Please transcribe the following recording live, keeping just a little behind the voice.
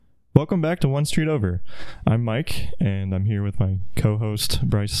Welcome back to One Street Over. I'm Mike, and I'm here with my co-host,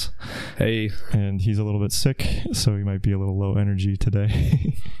 Bryce. Hey. And he's a little bit sick, so he might be a little low energy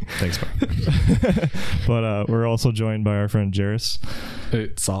today. Thanks, Mike. But we're also joined by our friend, Jairus.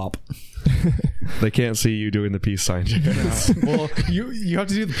 It's up. They can't see you doing the peace sign, Jairus. Well, you have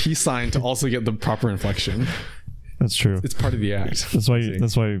to do the peace sign to also get the proper inflection. That's true. It's part of the act. That's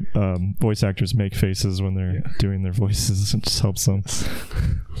why voice actors make faces when they're doing their voices. It just helps them.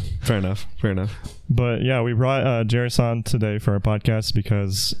 Fair enough. But yeah, we brought Jairus on today for our podcast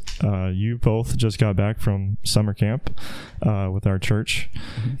because you both just got back from summer camp with our church.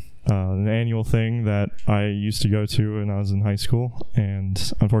 An annual thing that I used to go to when I was in high school,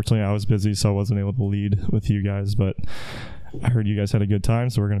 and unfortunately I was busy, so I wasn't able to lead with you guys, but I heard you guys had a good time,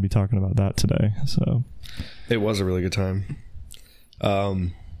 so we're going to be talking about that today. So it was a really good time. I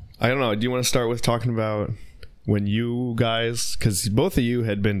don't know, do you want to start with talking about when you guys, because both of you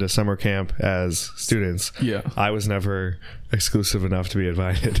had been to summer camp as students. Yeah, I was never exclusive enough to be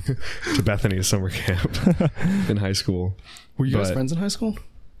invited to Bethany's summer camp in high school. Were you guys friends in high school?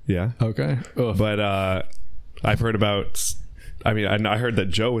 Yeah. Okay. Ugh. But I've heard about, I heard that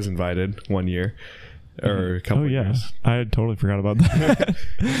Joe was invited one year or a couple of years. I had totally forgot about that.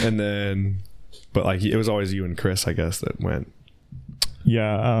 And then, but like it was always you and Chris, I guess, that went.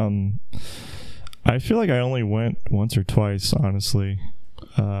 Yeah. I feel like I only went once or twice, honestly,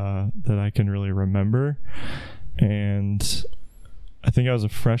 that I can really remember. And I think I was a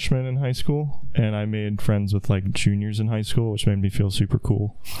freshman in high school, and I made friends with like juniors in high school, which made me feel super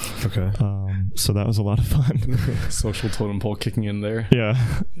cool. Okay. So that was a lot of fun. Social totem pole kicking in there.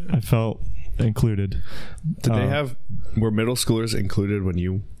 Yeah, I felt included. Did they were middle schoolers included when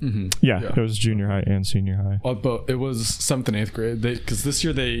you? Mm-hmm. Yeah, it was junior high and senior high. But it was 7th and 8th grade. Because this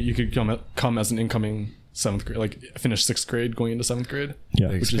year you could come as an incoming 7th grade, like finish 6th grade going into 7th grade. Yeah,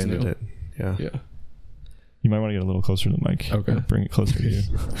 they expanded it. Yeah. You might want to get a little closer to the mic. Okay. Bring it closer to you.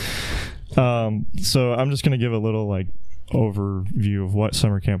 So I'm just going to give a little like overview of what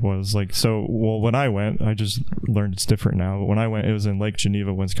summer camp was. Like, so, well, when I went, I just learned it's different now. But when I went, it was in Lake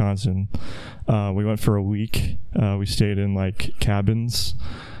Geneva, Wisconsin. We went for a week. We stayed in like cabins.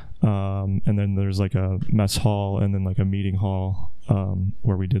 And then there's like a mess hall and then like a meeting hall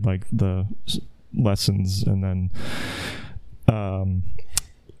where we did like the lessons. And then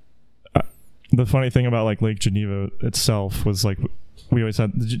the funny thing about like Lake Geneva itself was like we always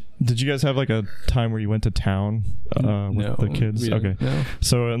had. Did you guys have like a time where you went to town with the kids? Okay, no.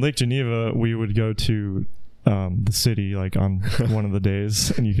 So in Lake Geneva, we would go to the city like on one of the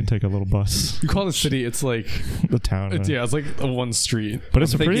days, and you can take a little bus. You call it city? It's like the town. It's like a one street. But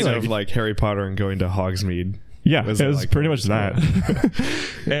it's I'm pretty like Harry Potter and going to Hogsmeade. Yeah, it was like pretty much that.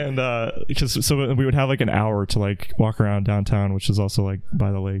 And so we would have like an hour to like walk around downtown, which is also like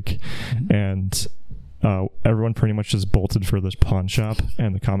by the lake. Mm-hmm. And everyone pretty much just bolted for this pawn shop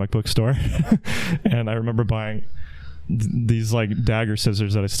and the comic book store. And I remember buying these like dagger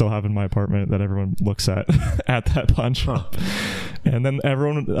scissors that I still have in my apartment that everyone looks at that pawn shop. And then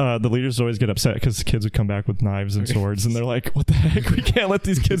everyone, the leaders always get upset because the kids would come back with knives and swords, and they're like, what the heck? We can't let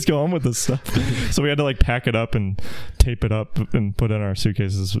these kids go home with this stuff. So we had to like pack it up and tape it up and put it in our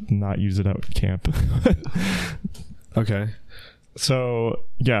suitcases, not use it at camp. Okay. So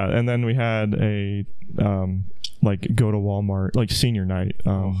yeah, and then we had a like go to Walmart, like senior night.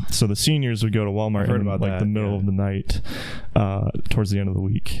 So the seniors would go to Walmart in like the middle of the night, towards the end of the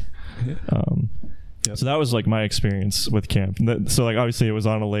week. Yep. So that was like my experience with camp. So like obviously it was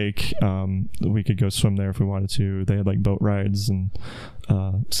on a lake. We could go swim there if we wanted to. They had like boat rides and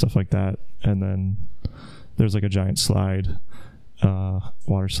stuff like that. And then there's like a giant slide,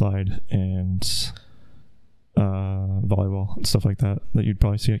 water slide, and volleyball and stuff like that you'd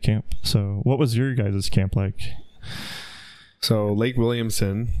probably see at camp. So what was your guys' camp like? So Lake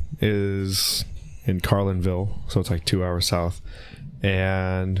Williamson is in Carlinville, so it's like 2 hours south.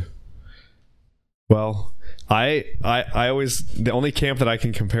 And well, I always, the only camp that I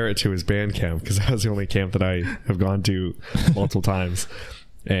can compare it to is band camp, because that was the only camp that I have gone to multiple times.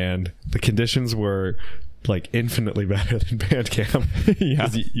 And the conditions were like infinitely better than band camp. Yeah.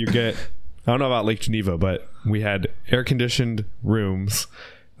 You get, I don't know about Lake Geneva, but we had air-conditioned rooms,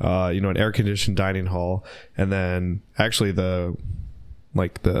 an air-conditioned dining hall, and then actually the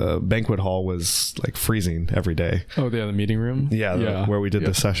banquet hall was like freezing every day. Oh, yeah, the meeting room? Yeah. Where we did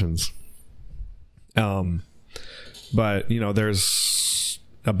the sessions. But there's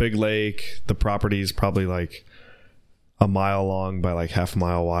a big lake. The property's probably like a mile long by like half a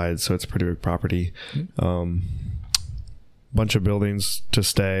mile wide, so it's a pretty big property. Bunch of buildings to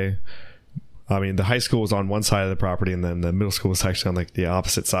stay. I mean, the high school was on one side of the property, and then the middle school was actually on like the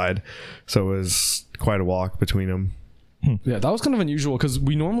opposite side. So it was quite a walk between them. Yeah, that was kind of unusual because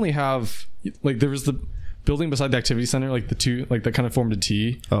we normally have like there was the building beside the activity center, like the two, like that kind of formed a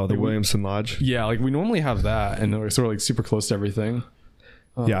T. Oh, the Williamson Lodge. Yeah, like we normally have that, and we're sort of like super close to everything.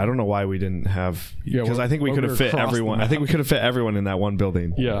 Yeah, I don't know why we didn't have, because I think we could have fit everyone. I think we could have fit everyone in that one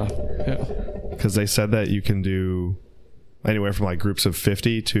building. Yeah. Because they said that you can do anywhere from like groups of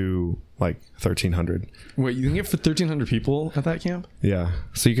 50 to like 1,300. Wait, you can get for 1,300 people at that camp? Yeah,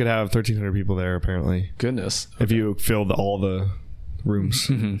 so you could have 1,300 people there apparently. Goodness. If you filled all the rooms.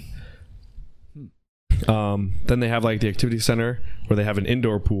 Then they have like the activity center where they have an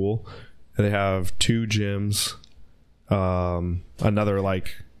indoor pool. And they have 2 gyms. Another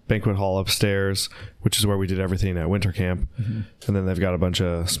like banquet hall upstairs, which is where we did everything at winter camp. And then they've got a bunch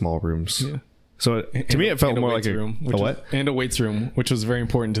of small rooms. Yeah. So to me, it felt more like a what? And a weights room, which was very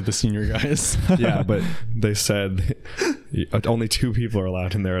important to the senior guys. Yeah, but they said only 2 people are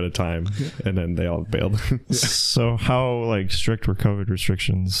allowed in there at a time, and then they all bailed. So how like strict were COVID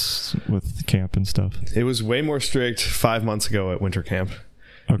restrictions with camp and stuff? It was way more strict 5 months ago at winter camp.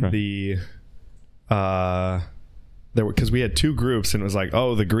 Okay. Because we had 2 groups, and it was like,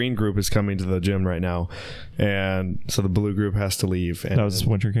 oh, the green group is coming to the gym right now, and so the blue group has to leave. And that was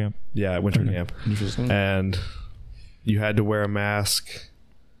winter camp. Yeah, winter camp. Interesting. And you had to wear a mask.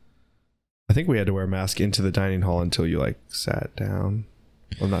 I think we had to wear a mask into the dining hall until you like sat down.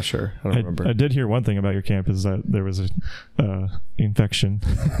 I'm not sure. I don't remember. I did hear one thing about your camp is that there was a infection.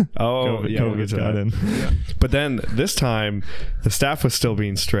 Oh, yeah, COVID got in. Yeah. But then this time, the staff was still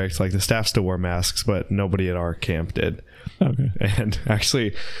being strict. Like the staff still wore masks, but nobody at our camp did. Okay. And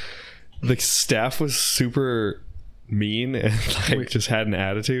actually, the staff was super mean and like just had an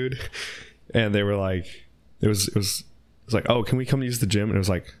attitude. And they were like, it was like, oh, can we come use the gym? And it was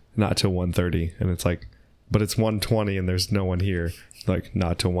like, not till 1:30. And it's like, but it's 1:20 and there's no one here. Like,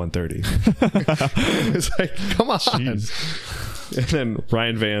 not till 1:30. It's like, come on. Jeez. And then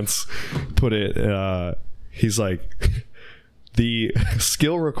Ryan Vance put it, he's like, the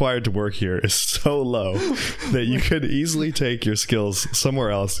skill required to work here is so low that you could easily take your skills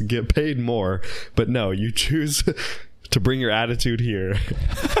somewhere else, get paid more, but no, you choose to bring your attitude here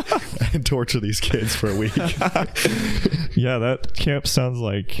and torture these kids for a week. Yeah, that camp sounds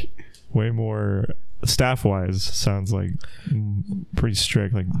like way more staff wise, sounds like pretty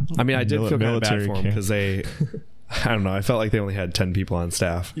strict. Like, I mean, I did feel kind of bad for them because they, I don't know, I felt like they only had 10 people on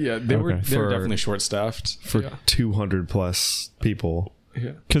staff. Yeah, they were definitely short staffed for 200 plus people.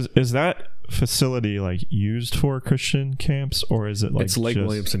 Yeah, because is that facility like used for Christian camps, or is it like it's Lake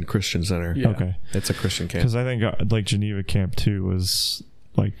Williamson Christian Center? Yeah. Okay, it's a Christian camp. Because I think like Geneva camp too was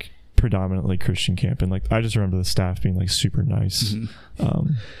like predominantly Christian camp, and like I just remember the staff being like super nice.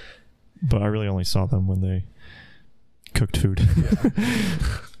 But I really only saw them when they cooked food.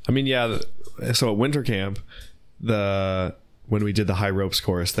 I mean, yeah. So at winter camp, when we did the high ropes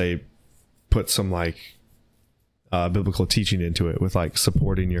course, they put some like biblical teaching into it with like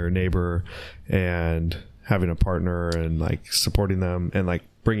supporting your neighbor and having a partner and like supporting them and like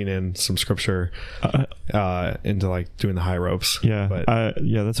bringing in some scripture into like doing the high ropes. Yeah, but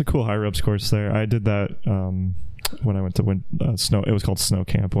yeah, that's a cool high ropes course there. I did that when I went to snow. It was called snow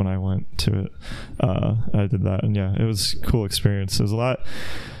camp when I went to it. I did that, and yeah, it was a cool experience. It was a lot.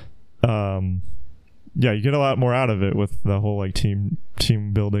 Yeah, you get a lot more out of it with the whole like team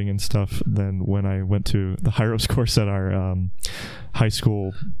building and stuff than when I went to the high ropes course at our high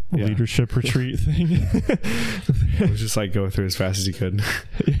school leadership retreat thing. It was just like go through as fast as you could.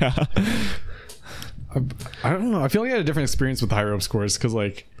 Yeah. I don't know. I feel like I had a different experience with the high ropes course because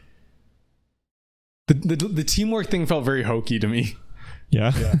like the teamwork thing felt very hokey to me.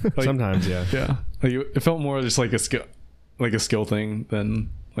 Yeah. Like, sometimes, yeah. Like it felt more just like a skill thing than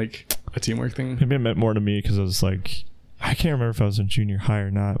like a teamwork thing. Maybe it meant more to me because I was like, I can't remember if I was in junior high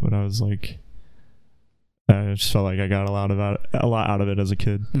or not, but I was like, I just felt like I got a lot out of it as a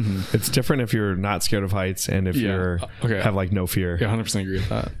kid. Mm-hmm. It's different if you're not scared of heights and if you're have like no fear. Yeah, 100% agree with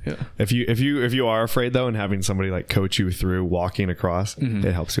that. Yeah. If you are afraid though, and having somebody like coach you through walking across,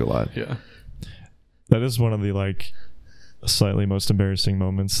 it helps you a lot. Yeah. That is one of the like slightly most embarrassing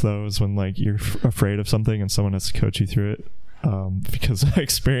moments though, is when like you're afraid of something and someone has to coach you through it. Because my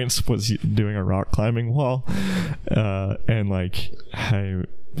experience was doing a rock climbing wall, and like I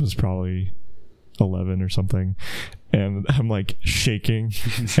was probably 11 or something, and I'm like shaking,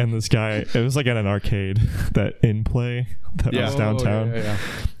 and this guy, it was like at an arcade that in play that was downtown.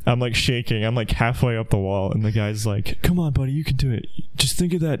 I'm like shaking, I'm like halfway up the wall, and the guy's like, come on buddy, you can do it, just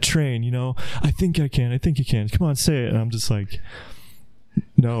think of that train, you know, I think I can, come on, say it. And I'm just like,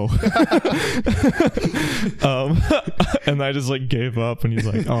 No. And I just like gave up, and he's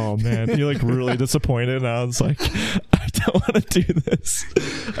like, oh man, you're like really disappointed. And I was like, I don't want to do this.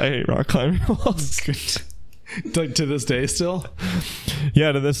 I hate rock climbing walls. Like to this day still?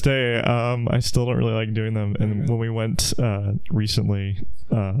 Yeah, to this day, I still don't really like doing them. And when we went recently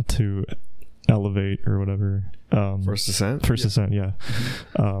to Elevate or whatever, First Ascent, yeah.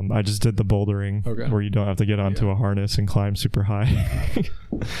 I just did the bouldering, where you don't have to get onto a harness and climb super high.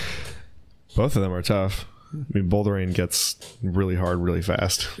 both of them are tough. I mean, bouldering gets really hard really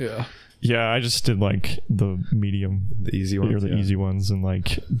fast. Yeah, I just did like the medium, the easy ones, easy ones, and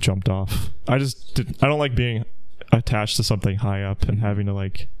like jumped off. I don't like being attached to something high up and having to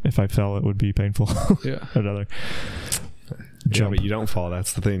like, if I fell, it would be painful. Another jump. But you don't fall.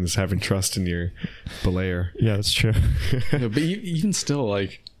 That's the thing, is having trust in your belayer. Yeah, that's true. But even still,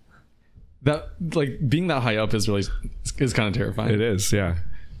 like that, like being that high up is kind of terrifying. It is, yeah.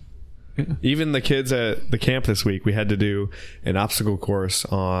 Even the kids at the camp this week, we had to do an obstacle course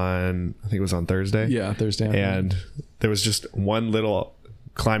on, I think it was on Thursday. Yeah, Thursday. And there was just one little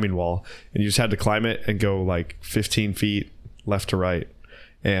climbing wall, and you just had to climb it and go like 15 feet left to right.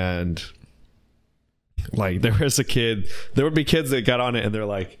 And like there would be kids that got on it and they're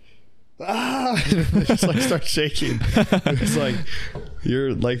like, they just like start shaking. It's like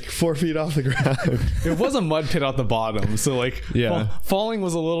you're like 4 feet off the ground. It was a mud pit at the bottom, so like falling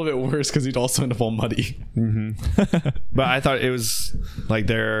was a little bit worse because you'd also end up all muddy. But I thought it was like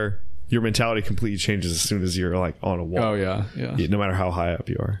your mentality completely changes as soon as you're like on a wall. Oh yeah. No matter how high up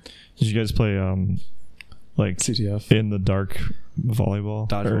you are. Did you guys play like CTF in the dark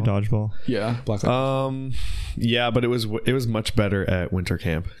volleyball or dodgeball? Yeah, black. Yeah, but it was much better at winter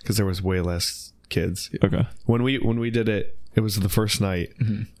camp because there was way less kids. Okay. When we did it, it was the first night,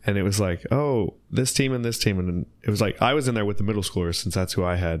 and it was like, oh, this team and this team, and it was like I was in there with the middle schoolers since that's who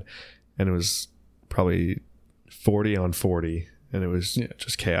I had, and it was probably 40 on 40, and it was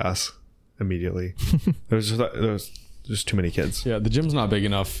just chaos immediately. there was just too many kids. Yeah, the gym's not big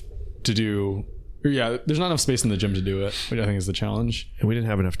enough to do. Yeah, there's not enough space in the gym to do it, which I think is the challenge. And we didn't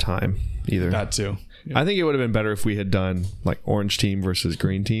have enough time either. That too. Yeah. I think it would have been better if we had done like orange team versus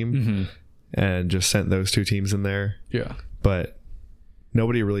green team and just sent those two teams in there. Yeah. But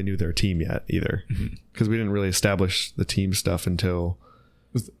nobody really knew their team yet either, because we didn't really establish the team stuff until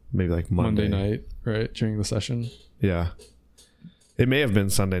maybe like Monday night, right? During the session. Yeah. It may have been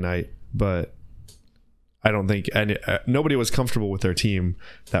Sunday night, but I don't think nobody was comfortable with their team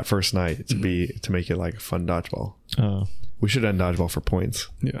that first night to make it like a fun dodgeball. Oh, we should end dodgeball for points.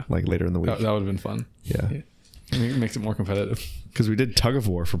 Yeah, like later in the week. That would have been fun. Yeah. I mean, it makes it more competitive. Because we did tug of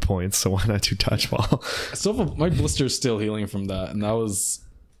war for points, so why not do dodgeball? I still have my blister's still healing from that, and that was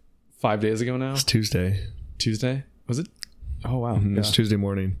 5 days ago now. It's Tuesday. Tuesday? Was it? Oh wow. It was Tuesday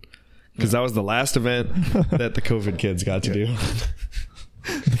morning. Because that was the last event that the COVID kids got to do.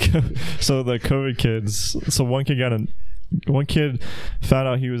 So the COVID kids, one kid found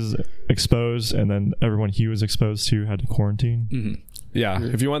out he was exposed, and then everyone he was exposed to had to quarantine. Yeah,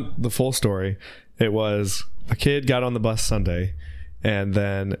 if you want the full story, it was a kid got on the bus Sunday, and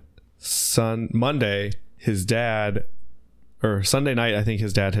then Monday his dad, or Sunday night I think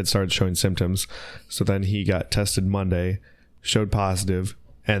his dad had started showing symptoms, so then he got tested Monday, showed positive,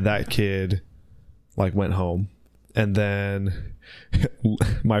 and that kid like went home. And then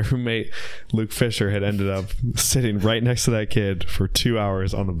my roommate Luke Fisher had ended up sitting right next to that kid for 2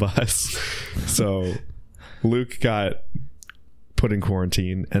 hours on the bus. So Luke got put in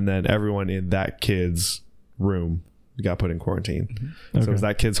quarantine, and then everyone in that kid's room got put in quarantine. So it was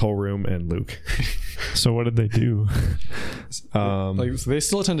that kid's whole room and Luke. So what did they do? So they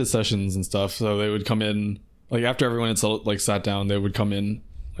still attended sessions and stuff. So they would come in like after everyone had like sat down. They would come in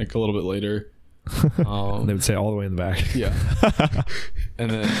like a little bit later. And they would say all the way in the back. Yeah.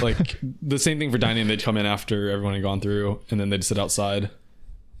 And then like the same thing for dining. They'd come in after everyone had gone through, and then they'd sit outside.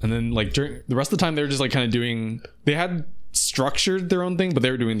 And then like during the rest of the time, they were just like kind of doing. They had structured their own thing, but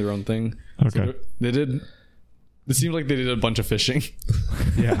they were doing their own thing. Okay. So they did. It seemed like they did a bunch of fishing.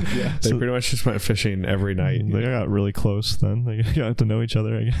 Yeah. They pretty much just went fishing every night. They got really close then. They got to know each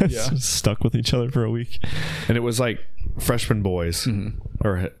other, I guess. Yeah. Stuck with each other for a week. And it was like freshman boys.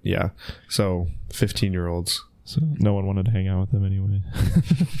 Or, yeah. So 15-year-olds. So no one wanted to hang out with them anyway.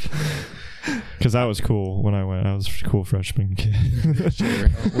 Because that was cool when I went. I was a cool freshman kid. Sure.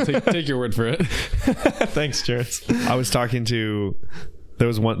 We'll take your word for it. Thanks, Jairus. I was talking to... There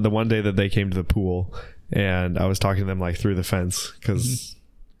was the one day that they came to the pool, and I was talking to them like through the fence because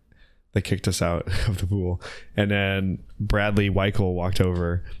they kicked us out of the pool. And then Bradley Weichel walked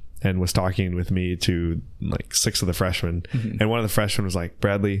over, and was talking with me to like 6 of the freshmen. And one of the freshmen was like,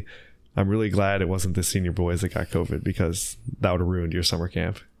 Bradley, I'm really glad it wasn't the senior boys that got COVID, because that would have ruined your summer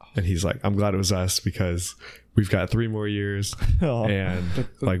camp. And he's like, I'm glad it was us, because we've got 3 more years and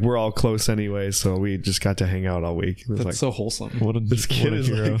like we're all close anyway, so we just got to hang out all week. It was That's like, so wholesome. this kid is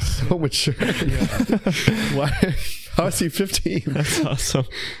like so mature. Why? How is he 15? That's awesome.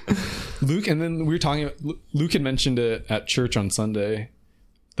 Luke, and then we were talking, Luke had mentioned it at church on Sunday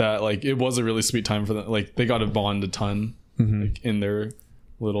that like it was a really sweet time for them. Like they got to bond a ton like, in their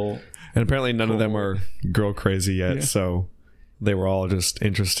little, and apparently none of them are girl crazy yet, so they were all just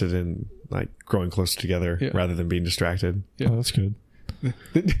interested in like growing closer together rather than being distracted. Oh, that's good.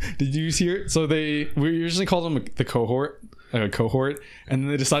 Did you hear it? So we usually call them the cohort, like a cohort, and then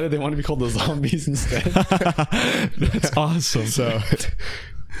they decided they wanted to be called the zombies instead. That's awesome. So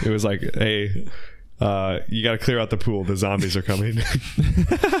it was like, hey, you got to clear out the pool. The zombies are coming.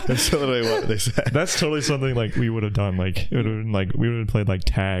 That's literally what they said. That's totally something like we would have done. Like it would have been like we would have played like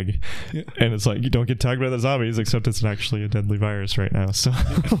tag, and it's like you don't get tagged by the zombies, except it's actually a deadly virus right now. So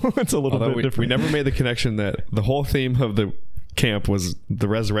it's a little bit different. We never made the connection that the whole theme of the camp was the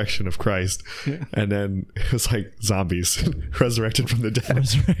resurrection of Christ, and then it was like zombies resurrected from the dead.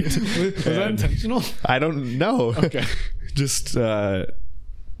 Was that intentional? I don't know. Okay, just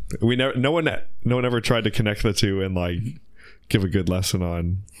we never. No one ever tried to connect the two and like give a good lesson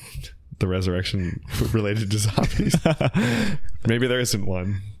on the resurrection related to zombies. Maybe there isn't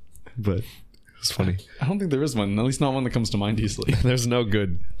one, but it's funny. I don't think there is one. At least not one that comes to mind easily. There's no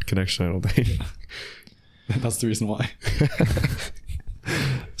good connection, I don't think. That's the reason why.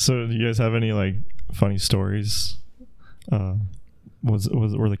 So do you guys have any like funny stories?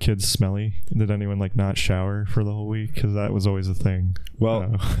 Were the kids smelly? Did anyone like not shower for the whole week? Because that was always a thing.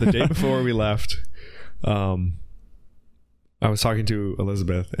 Well, the day before we left, I was talking to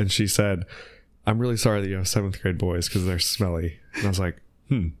Elizabeth, and she said, I'm really sorry that you have 7th grade boys because they're smelly. And I was like,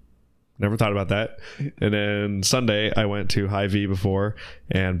 never thought about that. And then Sunday, I went to Hy-Vee before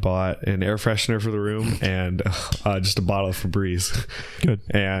and bought an air freshener for the room and just a bottle of Febreze. Good.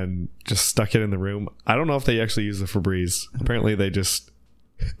 And just stuck it in the room. I don't know if they actually use the Febreze. Apparently they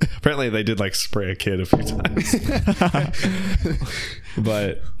did like spray a kid a few times.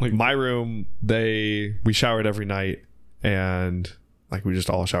 But like my room, we showered every night, and like we just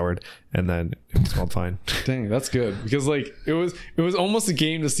all showered, and then it smelled fine. Dang, that's good, because like it was almost a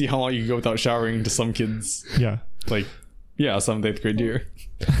game to see how long you could go without showering to some kids. Yeah, like 7th, 8th grade year.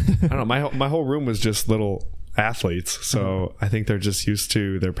 I don't know. My whole room was just little athletes, so I think they're just used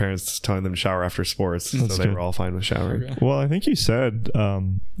to their parents telling them to shower after sports. That's so they good. were all fine with showering. Okay. Well, I think you said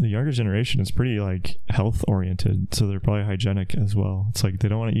the younger generation is pretty like health oriented, so they're probably hygienic as well. It's like they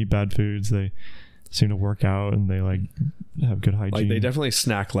don't want to eat bad foods. They seem to work out, and they like have good hygiene. Like they definitely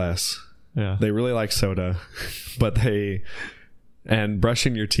snack less. Yeah, they really like soda, but and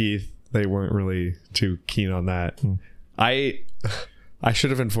brushing your teeth, they weren't really too keen on that. I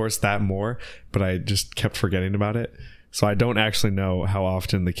should have enforced that more, but I just kept forgetting about it. So I don't actually know how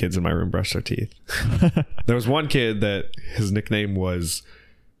often the kids in my room brush their teeth. There was one kid that his nickname was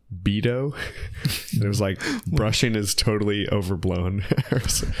Beto. And it was like, brushing is totally overblown or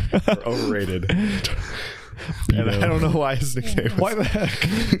overrated. And I don't know why his nickname was. Why the heck?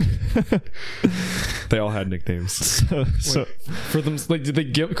 They all had nicknames. So For them, like, did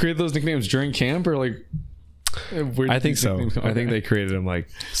they create those nicknames during camp, or like? I think so. I think they created them like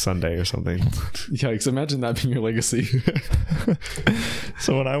Sunday or something. Yikes! Imagine that being your legacy.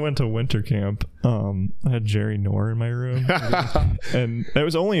 So when I went to winter camp, I had Jerry Knorr in my room, and it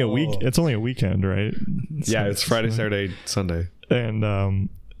was only a week. It's only a weekend, right? Yeah, it's Friday, Saturday, Sunday, and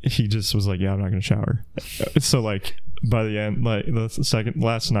he just was like, "Yeah, I'm not gonna shower." So like by the end, like the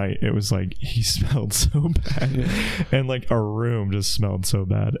last night, it was like he smelled so bad, and like our room just smelled so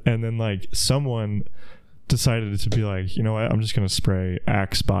bad, and then like someone decided to be like, you know what, I'm just gonna spray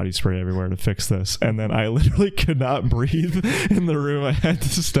Axe body spray everywhere to fix this, and then I literally could not breathe in the room. I had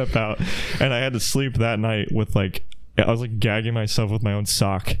to step out, and I had to sleep that night with like, I was like gagging myself with my own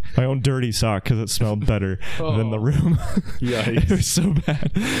sock, my own dirty sock, because it smelled better than the room. Yeah, it was so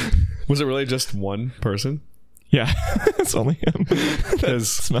bad. Was it really just one person? Yeah, it's only him that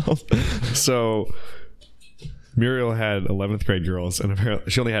smells. So Muriel had 11th grade girls, and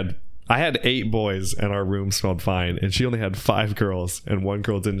apparently she only had, I had 8 boys, and our room smelled fine, and she only had 5 girls, and one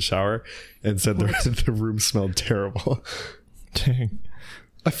girl didn't shower and said the room smelled terrible. Dang.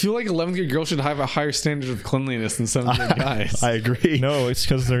 I feel like 11th grade girls should have a higher standard of cleanliness than 7th grade guys. I agree. No, it's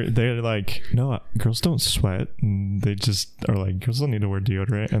because they're like, no, girls don't sweat, and they just are like, girls don't need to wear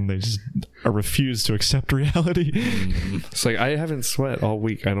deodorant, and they just refuse to accept reality. It's like, I haven't sweat all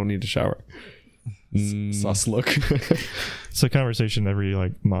week. I don't need to shower. Sus look. It's a conversation every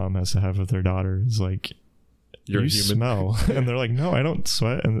like mom has to have with their daughter. Is like, You're you human. smell, and they're like, no, I don't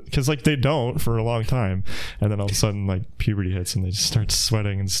sweat, and because like they don't for a long time, and then all of a sudden like puberty hits and they just start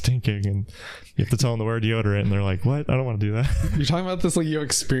sweating and stinking, and you have to tell them to wear deodorant, and they're like, what? I don't want to do that. You're talking about this like you have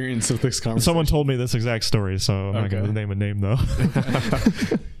experience with this conversation. Someone told me this exact story, so I'm not going to name a name though.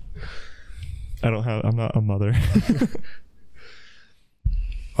 I'm not a mother.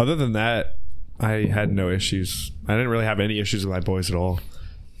 Other than that, I had no issues. I didn't really have any issues with my boys at all,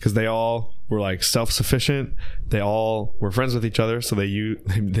 because they all were like self-sufficient. They all were friends with each other, so they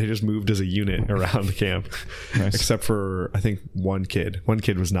just moved as a unit around the camp. Nice. Except for I think one kid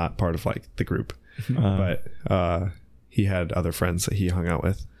was not part of like the group, but he had other friends that he hung out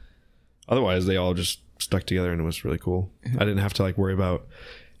with. Otherwise they all just stuck together, and it was really cool. I didn't have to like worry about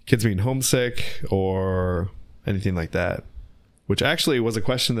kids being homesick or anything like that, which actually was a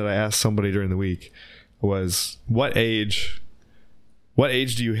question that I asked somebody during the week. Was what age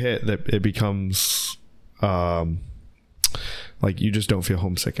do you hit that it becomes like you just don't feel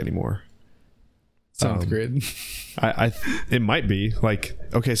homesick anymore? 7th grade. It might be like,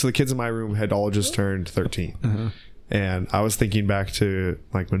 okay, so the kids in my room had all just turned 13, and I was thinking back to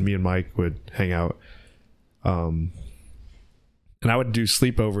like when me and Mike would hang out, and I would do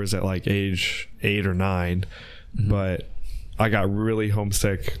sleepovers at like age 8 or 9, but I got really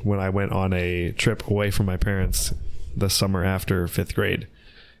homesick when I went on a trip away from my parents the summer after 5th grade.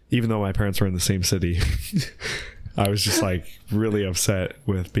 Even though my parents were in the same city, I was just like really upset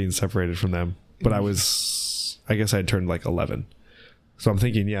with being separated from them. But I guess I had turned like 11. So I'm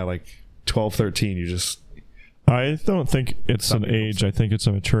thinking, yeah, like 12, 13, I don't think it's an age. I think it's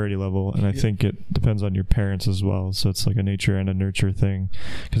a maturity level, and I think it depends on your parents as well. So it's like a nature and a nurture thing.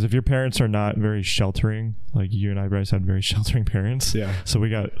 Because if your parents are not very sheltering, like you and I, Bryce, had very sheltering parents. Yeah. So we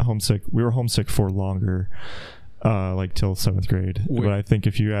got homesick. We were homesick for longer, like till 7th grade. Wait. But I think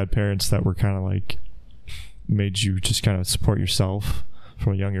if you had parents that were kind of like made you just kind of support yourself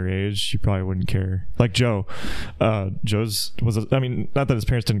from a younger age, you probably wouldn't care. Like Joe, Joe's I mean, not that his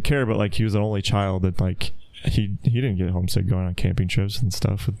parents didn't care, but like he was an only child, that like he didn't get homesick going on camping trips and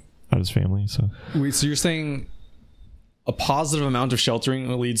stuff without his family. So Wait, so you're saying a positive amount of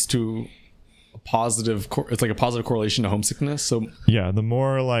sheltering leads to a positive it's like a positive correlation to homesickness? So yeah, the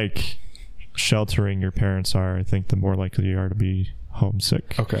more like sheltering your parents are, I think the more likely you are to be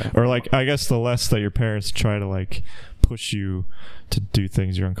homesick. Okay. Or like, I guess the less that your parents try to like push you to do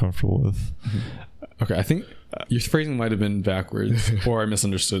things you're uncomfortable with. Okay, I think your phrasing might have been backwards, or I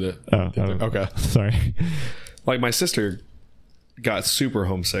misunderstood it. Okay. Sorry. like my sister got super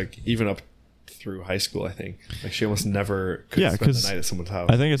homesick even up through high school. I think like she almost never could spend the night at someone's house.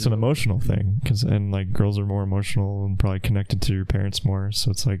 I think it's an emotional thing, and like girls are more emotional and probably connected to your parents more.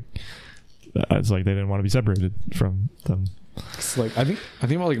 So it's like they didn't want to be separated from them. It's like I think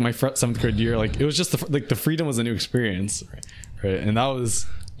about like my 7th grade year, like it was just the freedom was a new experience, right? And that was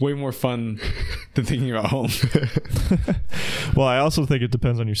way more fun than thinking about home. Well, I also think it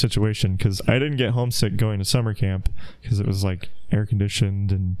depends on your situation, because I didn't get homesick going to summer camp because it was like air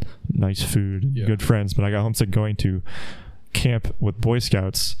conditioned and nice food and good friends, but I got homesick going to camp with Boy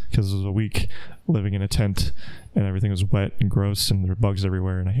Scouts because it was a week living in a tent and everything was wet and gross and there were bugs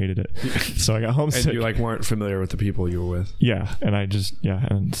everywhere and I hated it. So I got homesick. And you like weren't familiar with the people you were with. Yeah, and I just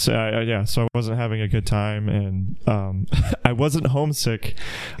so I wasn't having a good time, and I wasn't homesick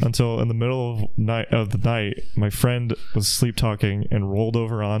until in the middle of the night my friend was sleep talking and rolled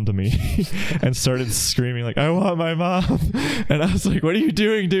over onto me and started screaming like, "I want my mom!" And I was like, "What are you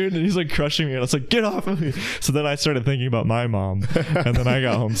doing, dude?" And he's like crushing me, and I was like, "Get off of me!" So then I started thinking about my mom, and then I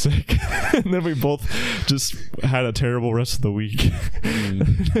got homesick, and then we both just had a terrible rest of the week.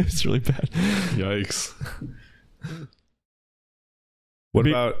 It's really bad. Yikes. What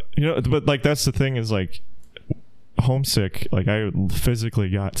about, but like that's the thing, is like homesick, like I physically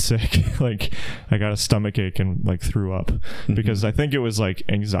got sick. Like I got a stomach ache and like threw up because I think it was like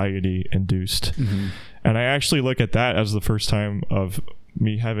anxiety induced. And I actually look at that as the first time of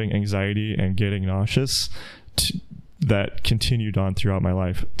me having anxiety and getting nauseous that continued on throughout my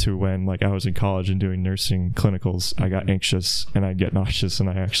life to when like I was in college and doing nursing clinicals. I got anxious and I'd get nauseous and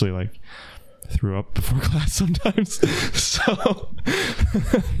I actually like threw up before class sometimes. So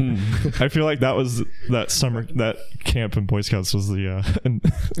I feel like that summer, that camp in Boy Scouts was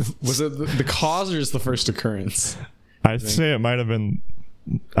was it the cause or just the first occurrence? I'd say it might have been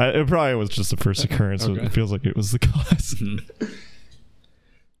It probably was just the first occurrence. So it feels like it was the cause.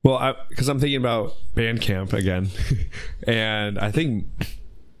 Well, because I'm thinking about band camp again, and I think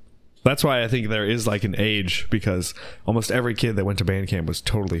that's why I think there is like an age, because almost every kid that went to band camp was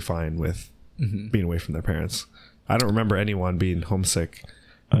totally fine with being away from their parents. I don't remember anyone being homesick.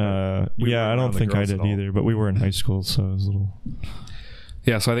 I don't think I did either, but we were in high school, so it was a little.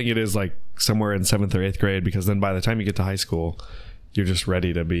 Yeah, so I think it is like somewhere in 7th or 8th grade, because then by the time you get to high school, you're just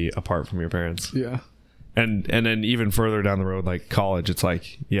ready to be apart from your parents. Yeah. And then even further down the road, like college, it's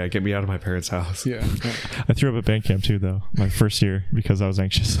like, yeah, get me out of my parents' house. Yeah. I threw up at band camp too, though, my first year, because I was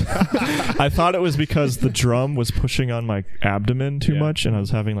anxious. I thought it was because the drum was pushing on my abdomen too much, and I was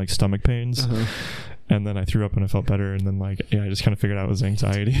having like stomach pains. And then I threw up and I felt better. And then I just kind of figured out it was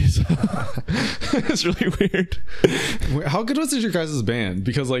anxiety. So it's really weird. How good was your guys' band?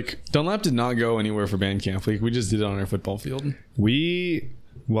 Because like Dunlap did not go anywhere for band camp. Like we just did it on our football field. We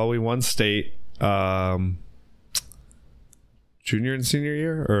won state junior and senior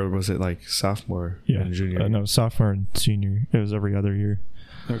year, or was it like sophomore and junior? No, sophomore and senior. It was every other year.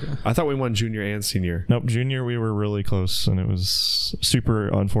 Okay. I thought we won junior and senior. Nope, junior we were really close, and it was super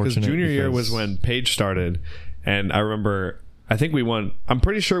unfortunate. Because junior year was when Paige started, and I remember, I think we won. I'm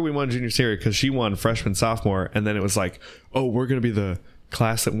pretty sure we won junior senior because she won freshman sophomore, and then it was like, oh, we're gonna be the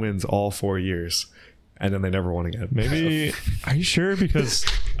class that wins all 4 years, and then they never won again. Maybe are you sure? Because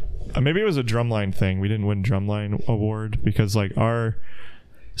maybe it was a drumline thing. We didn't win drumline award because like our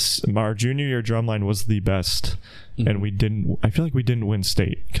junior year drumline was the best, and I feel like we didn't win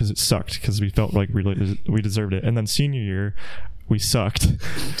state because it sucked, because we felt like we deserved it. And then senior year we sucked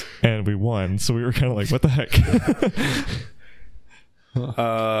and we won, so we were kind of like, what the heck.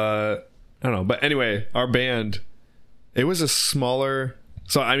 I don't know, but anyway, our band, it was a smaller,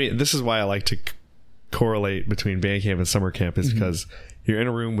 so I mean, this is why I like to correlate between band camp and summer camp, is because you're in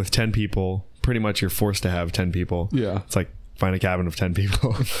a room with 10 people, pretty much you're forced to have 10 people. It's like find a cabin of 10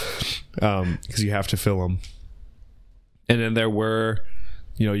 people, because you have to fill them. And then there were,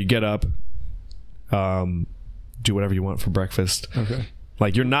 you get up, do whatever you want for breakfast. Okay.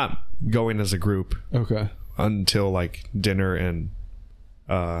 Like you're not going as a group. Okay. Until like dinner and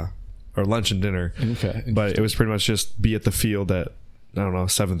or lunch and dinner. Okay. But it was pretty much just be at the field at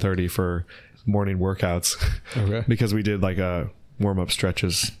 7:30 for morning workouts. Okay. Because we did like a warm up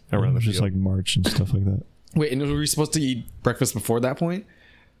stretches around the field, just like march and stuff like that. Wait, and were we supposed to eat breakfast before that point?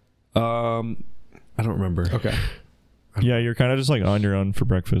 I don't remember. Okay. Yeah, you're kind of just like on your own for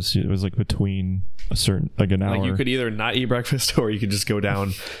breakfast. It was like between a certain, like an hour. Like you could either not eat breakfast, or you could just go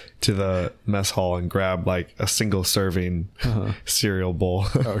down to the mess hall and grab like a single serving cereal bowl.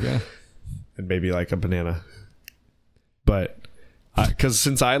 Okay. And maybe like a banana. But because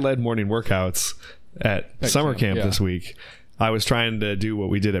since I led morning workouts at summer camp this week, I was trying to do what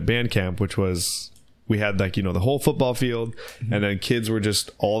we did at band camp, which was we had like, the whole football field, and then kids were just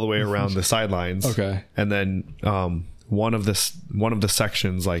all the way around the sidelines. Okay. And then one of the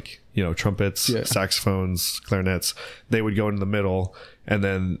sections, like, trumpets, saxophones, clarinets, they would go into the middle and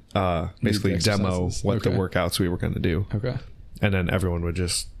then basically demo what the workouts we were going to do. Okay. And then everyone would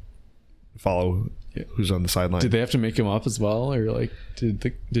just follow who's on the sideline. Did they have to make them up as well, or like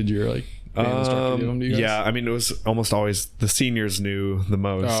did your like band instructor give them to you guys? Yeah, I mean, it was almost always the seniors knew the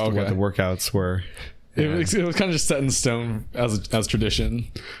most what the workouts were. It was kind of just set in stone as tradition.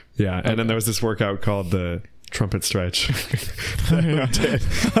 Yeah, and then there was this workout called the trumpet stretch. Oh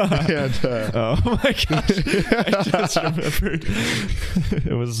my gosh, I just remembered.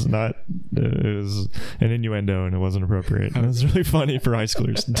 It was an innuendo, and it wasn't appropriate. It was really funny for high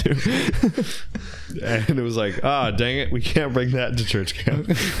schoolers to do. And it was like, dang it, we can't bring that to church camp.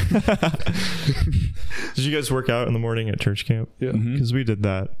 Did you guys work out in the morning at church camp? Yeah, because we did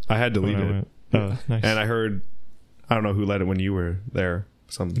that. I had to lead it. Oh, nice. And I heard, I don't know who led it when you were there.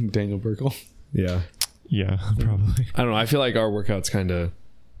 Some Daniel Burkle. Yeah. Yeah, probably. I don't know. I feel like our workouts kind of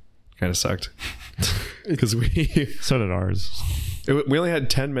sucked because so did ours. We only had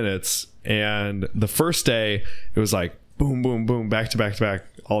 10 minutes, and the first day it was like boom, boom, boom, back to back to back,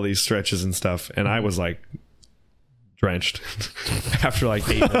 all these stretches and stuff, and I was like drenched after like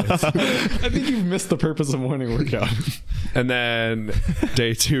 8 minutes. I think you've missed the purpose of morning workout. And then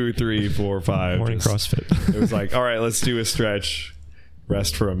day 2, 3, 4, 5 morning CrossFit. It was like, all right, let's do a stretch,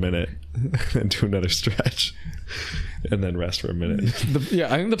 rest for a minute, and do another stretch, and then rest for a minute.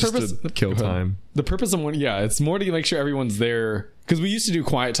 I think the purpose to kill time. The purpose of one, it's more to make sure everyone's there, because we used to do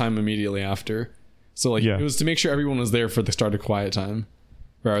quiet time immediately after. So like it was to make sure everyone was there for the start of quiet time.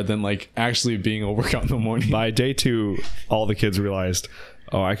 rather than like actually being a workout in the morning. By day 2, all the kids realized,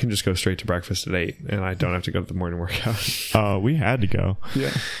 oh, I can just go straight to breakfast at 8 and I don't have to go to the morning workout. We had to go.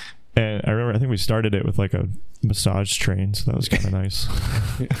 Yeah. And I remember, I think we started it with like a massage train, so that was kind of nice.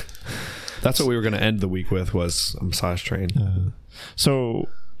 Yeah. That's what we were going to end the week with, was a massage train. So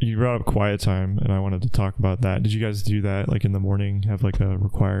you brought up quiet time, and I wanted to talk about that. Did you guys do that like in the morning, have like a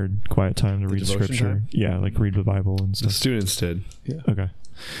required quiet time to read scripture? Time? Yeah, like read the Bible and stuff. The students did. Yeah. Okay.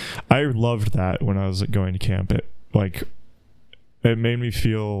 I loved that when I was going to camp. It made me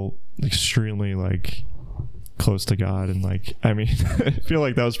feel extremely like close to God, and like, I mean, I feel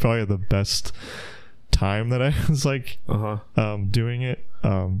like that was probably the best time that I was like doing it,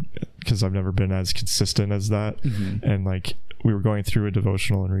 because I've never been as consistent as that. And like, we were going through a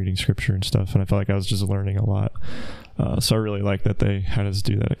devotional and reading scripture and stuff, and I felt like I was just learning a lot. So I really like that they had us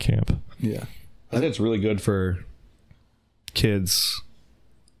do that at camp. Yeah. I think it's really good for kids,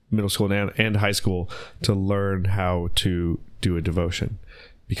 middle school and high school, to learn how to do a devotion,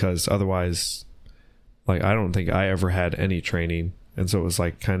 because otherwise, like, I don't think I ever had any training, and so it was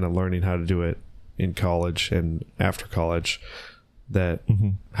like kind of learning how to do it in college and after college, that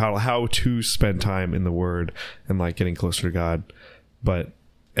how to spend time in the Word and like getting closer to God. But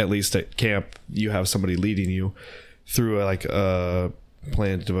at least at camp, you have somebody leading you through a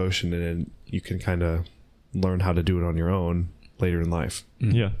planned devotion, and then you can kind of learn how to do it on your own later in life.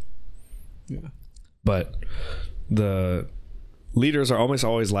 Yeah. But the leaders are almost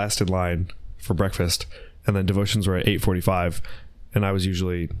always last in line for breakfast, and then devotions were at 8:45, and I was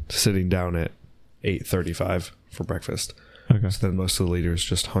usually sitting down at 8:35 for breakfast. Okay. So then most of the leaders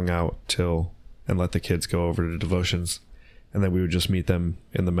just hung out and let the kids go over to devotions, and then we would just meet them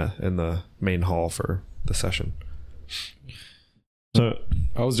in the main hall for the session. So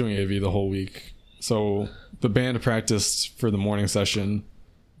I was doing AV the whole week. So the band practiced for the morning session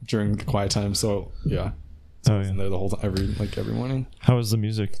during the quiet time. So yeah. So I was in there the whole time, every morning. How was the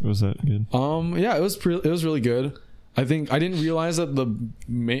music? Was that good? Yeah, it was really good. I think I didn't realize that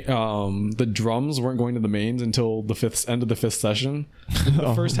the drums weren't going to the mains until the end of the fifth session.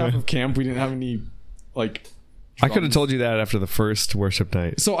 The first half of camp, we didn't have any like drums. I could have told you that after the first worship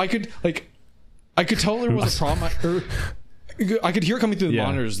night. So I could tell there was a problem. I could hear it coming through the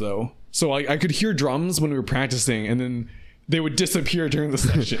monitors though. So I could hear drums when we were practicing, and then they would disappear during the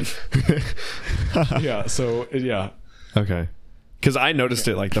session. Yeah. So yeah. Okay. Because I noticed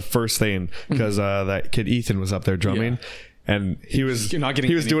it like the first thing, because that kid Ethan was up there drumming, and he was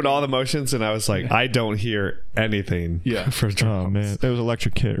doing all the motions, and I was like, I don't hear anything. Yeah. For drums. Oh man, it was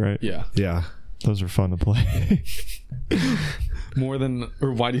electric kit, right? Yeah. Yeah. Those are fun to play. More than,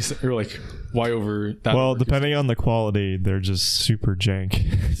 or why do you say, or like why over that? Well, depending on the quality, they're just super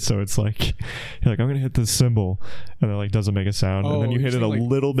jank. So it's like, you're like, I'm gonna hit this cymbal, and it like doesn't make a sound, and then you hit it a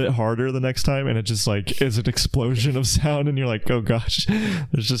little bit harder the next time, and it just like is an explosion of sound, and you're like, oh gosh,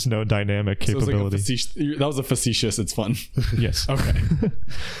 there's just no dynamic capability. That was a facetious. It's fun. Yes. Okay.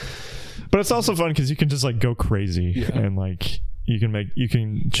 But it's also fun because you can just like go crazy and like. You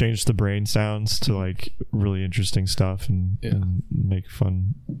can change the brain sounds to like really interesting stuff and make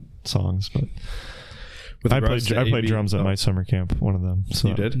fun songs. But I played drums at my summer camp, one of them. So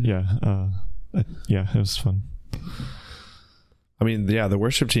you did? Yeah. It was fun. I mean, the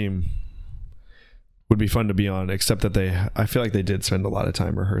worship team would be fun to be on, except that I feel like they did spend a lot of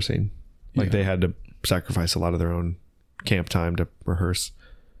time rehearsing. Like they had to sacrifice a lot of their own camp time to rehearse.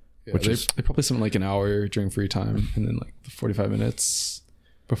 Yeah, they probably spent like an hour during free time, and then like 45 minutes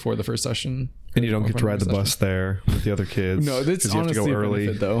before the first session. And you don't get to ride the bus there with the other kids. No, that's honestly you have to go early.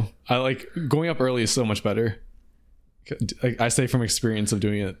 Benefit, though. I like going up early is so much better. I say from experience of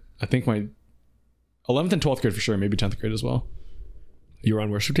doing it. I think my 11th and 12th grade for sure, maybe 10th grade as well. You were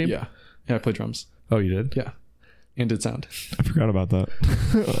on worship team? Yeah, I played drums. Oh, you did? Yeah, and did sound. I forgot about that.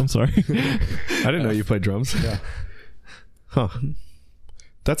 I'm sorry. I didn't know you played drums. Yeah. Huh.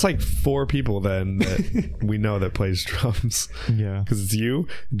 That's like 4 people then that we know that plays drums. Yeah. Because it's you,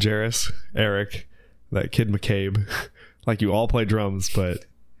 Jairus, Eric, that kid McCabe. Like, you all play drums, but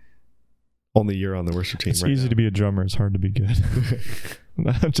only you're on the worship team. It's easy to be a drummer. It's hard to be good.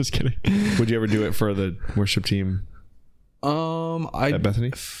 No, I'm just kidding. Would you ever do it for the worship team at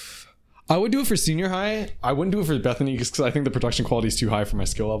Bethany? I would do it for senior high. I wouldn't do it for Bethany because I think the production quality is too high for my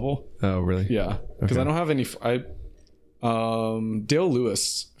skill level. Oh, really? Yeah. Because I don't have any... Dale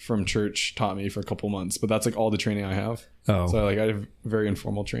Lewis from church taught me for a couple months, but that's like all the training I have. Oh, so I have very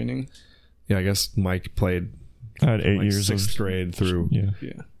informal training. Yeah, I guess Mike played. I had 8 years 6th grade through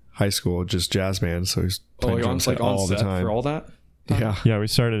high school, just jazz band. So he's playing drums like all the time for all that. Yeah, we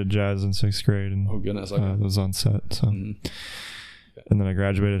started at jazz in 6th grade, and oh goodness, okay. it was on set. So And then I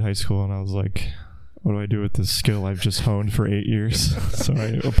graduated high school and I was like, what do I do with this skill I've just honed for 8 years? So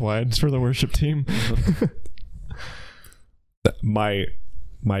I applied for the worship team. My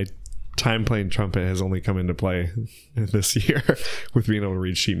time playing trumpet has only come into play this year with being able to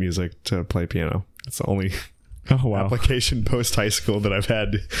read sheet music to play piano. It's the only application post high school that I've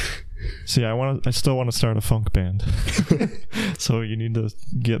had. See, I still want to start a funk band. So you need to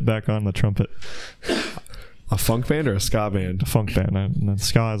get back on the trumpet. A funk band or a ska band? A funk band. And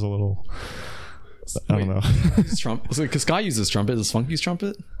ska is a little, I don't know. Trumpet. So, because ska uses trumpet, does funk use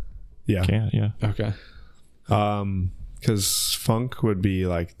trumpet? Yeah. Yeah. Okay. Because funk would be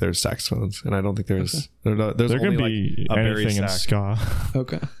like there's saxophones, and I don't think there's there only could be like a bari anything in sax. ska.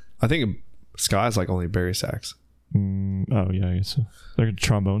 Okay. I think ska is like only bari sax. Oh yeah, I guess so. There are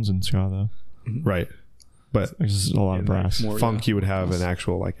trombones in ska though. Right, but There's a lot of brass. More, funk you would have an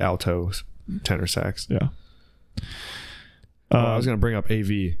actual like alto tenor sax. Yeah. I was going to bring up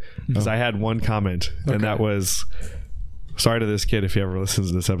AV because I had one comment, and that was, sorry to this kid if he ever listens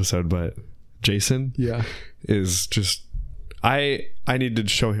to this episode, but Jason is just, I need to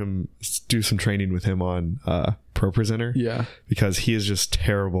show him, do some training with him on Pro Presenter. Yeah. Because he is just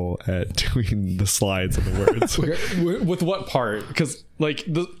terrible at doing the slides and the words. Okay. With what part? Because like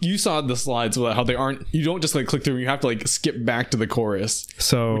you saw the slides, how they aren't, you don't just like click through, you have to like skip back to the chorus.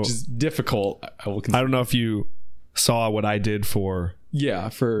 So which is difficult. I don't know if you saw what I did for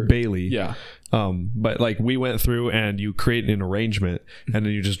Bailey. Yeah. But like we went through and you create an arrangement and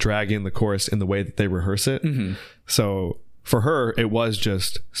then you just drag in the chorus in the way that they rehearse it. So for her, it was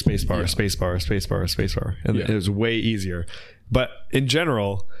just spacebar, spacebar, spacebar, spacebar. And it was way easier. But in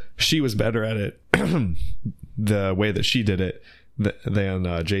general, she was better at it the way that she did it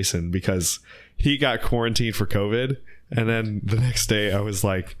than Jason, because he got quarantined for COVID. And then the next day I was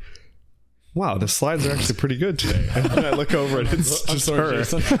like, wow, the slides are actually pretty good today. And then I look over and it's just her.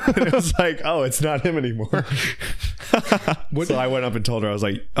 And it was like, oh, it's not him anymore. So I went up and told her, I was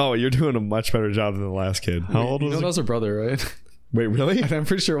like, oh, you're doing a much better job than the last kid. How old was he? That was her brother, right? Wait, really? I'm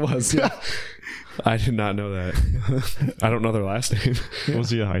pretty sure it was. Yeah. I did not know that. I don't know their last name. Was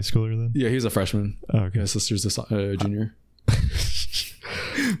he a high schooler then? Yeah, he was a freshman. Oh, okay. His sister's a junior.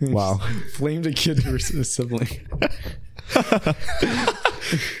 Wow. Flamed a kid to her sibling.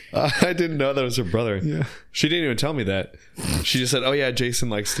 I didn't know that was her brother. Yeah. She didn't even tell me that. She just said, oh yeah, Jason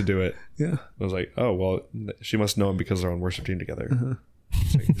likes to do it. Yeah. I was like, oh, well, she must know him because they're on worship team together.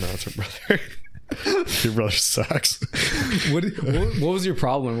 Like, no, it's her brother. Your brother sucks. What was your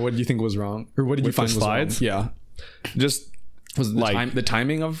problem? What do you think was wrong? Or what did you find was slides? wrong? Yeah. Just was the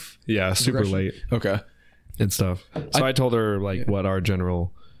timing of super late. Okay. And stuff. So I told her like what our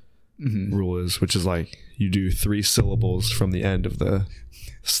general rule is, which is like you do 3 syllables from the end of the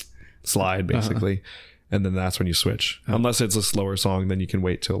slide basically, and then that's when you switch. Unless it's a slower song, then you can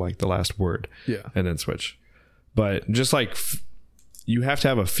wait till like the last word and then switch. But just like you have to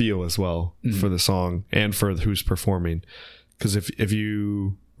have a feel as well for the song and for who's performing, because if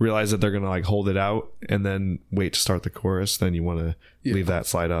you realize that they're gonna like hold it out and then wait to start the chorus, then you want to leave that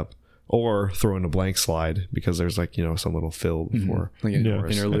slide up. Or throw in a blank slide because there's like, some little fill before like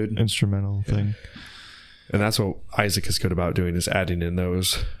interlude, instrumental thing. And that's what Isaac is good about doing, is adding in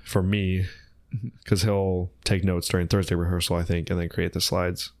those for me, because he'll take notes during Thursday rehearsal, I think, and then create the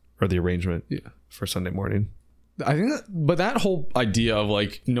slides or the arrangement for Sunday morning. I think but that whole idea of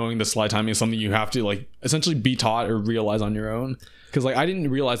like knowing the slide timing is something you have to like essentially be taught or realize on your own. Because like I didn't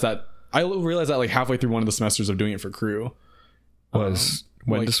realize that. I realized that like halfway through one of the semesters of doing it for crew. Was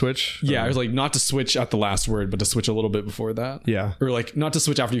when to switch? Yeah, I was like not to switch at the last word, but to switch a little bit before that. Yeah. Or like not to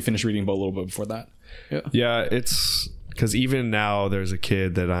switch after you finish reading, but a little bit before that. Yeah, it's because even now there's a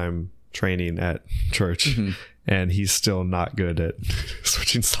kid that I'm training at church and he's still not good at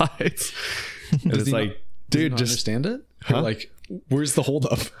switching slides. And it's like, dude, just understand it? Or like, where's the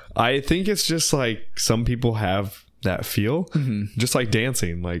holdup? I think it's just like some people have that feel, just like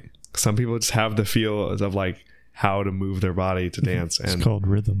dancing. Like some people just have the feel of like how to move their body to dance, and it's called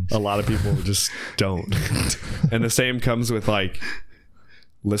rhythm. A lot of people just don't. And the same comes with like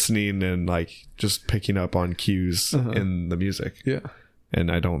listening and like just picking up on cues in the music. Yeah. And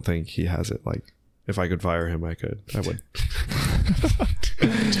I don't think he has it. Like if I could fire him, I would.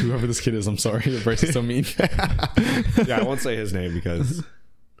 Whoever this kid is, I'm sorry. Bryce is so mean. Yeah, I won't say his name because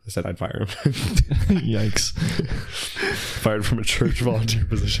I said I'd fire him. Yikes. Fired from a church volunteer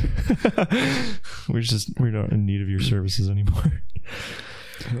position. We're not in need of your services anymore.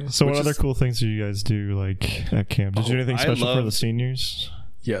 So what other cool things do you guys do like at camp? Did you do anything special for the seniors?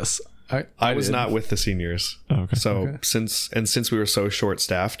 Yes. I was not with the seniors. Oh, okay. So since we were so short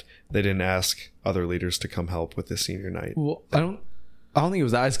staffed, they didn't ask other leaders to come help with the senior night. Well, I don't think it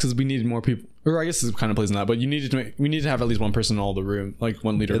was that. It's because we needed more people. Or I guess it's kind of plays in that, but we needed to have at least one person in all the room, like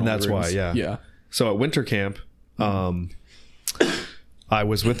one leader. And in all that's the why, rooms. yeah. So at winter camp, I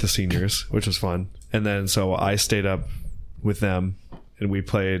was with the seniors, which was fun. And then so I stayed up with them and we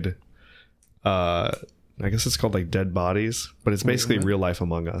played, I guess it's called like Dead Bodies, but it's basically real life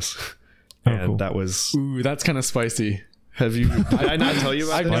Among Us. And cool. that was... Ooh, that's kind of spicy. Have you... Did I not tell you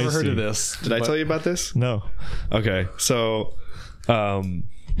about I've this? never heard of this. Did I tell you about this? No. Okay, so I'm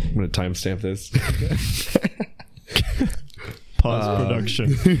going to timestamp this. Pause production.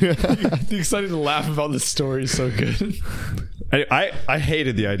 The excited to laugh about this story is so good. I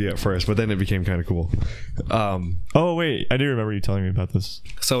hated the idea at first, but then it became kind of cool. Oh wait, I do remember you telling me about this.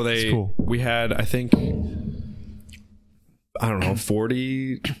 So cool. We had, I think, I don't know,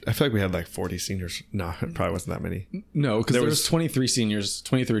 40. I feel like we had like 40 seniors. No, it probably wasn't that many. No, because there was 23 seniors,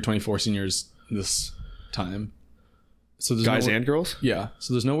 23 or 24 seniors this time. So there's Guys and girls? Yeah.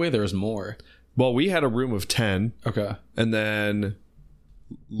 So there's no way there was more. Well, we had a room of 10. Okay. And then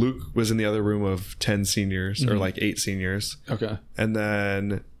Luke was in the other room of 10 seniors or like 8 seniors. Okay. And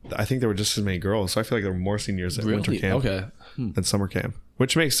then I think there were just as many girls. So I feel like there were more seniors at winter camp than summer camp,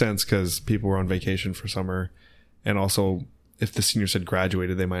 which makes sense because people were on vacation for summer. And also, if the seniors had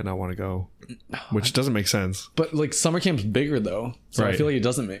graduated, they might not want to go, which doesn't make sense. But like summer camp's bigger though. So Right. I feel like it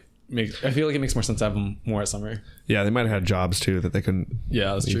doesn't make I feel like it makes more sense to have them more at summer. Yeah, they might have had jobs too that they couldn't.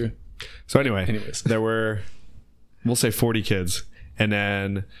 Yeah, that's true. So anyway, Anyways. there were, we'll say 40 kids, and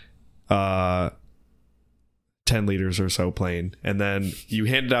then 10 leaders or so playing. And then you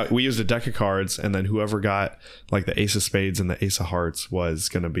handed out, we used a deck of cards, and then whoever got like the ace of spades and the ace of hearts was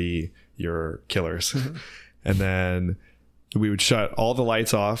going to be your killers. And then we would shut all the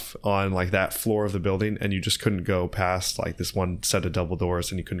lights off on like that floor of the building, and you just couldn't go past like this one set of double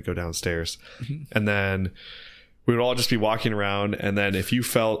doors, and you couldn't go downstairs. And then we would all just be walking around, and then if you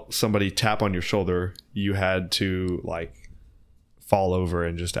felt somebody tap on your shoulder, you had to like fall over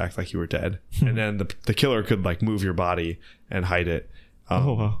and just act like you were dead. And then the killer could like move your body and hide it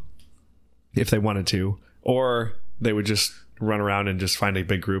if they wanted to, or they would just run around and just find a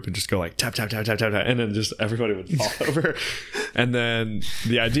big group and just go like tap tap tap tap tap, and then just everybody would fall over. And then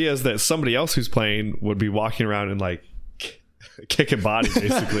the idea is that somebody else who's playing would be walking around and like kicking body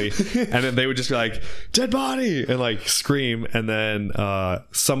basically, and then they would just be like dead body and like scream, and then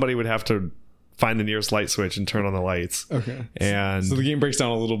somebody would have to find the nearest light switch and turn on the lights. Okay. And So the game breaks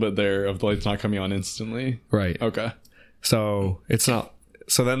down a little bit there of the lights not coming on instantly. right. Okay. So it's not,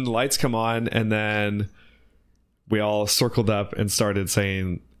 so then the lights come on, and then we all circled up and started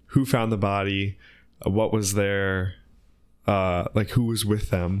saying who found the body, what was there, like who was with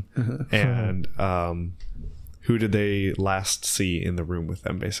them, and who did they last see in the room with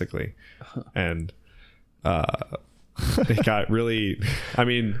them, basically. And it got really, I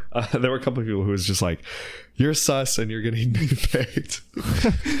mean, there were a couple of people who was just like, you're sus and you're getting picked.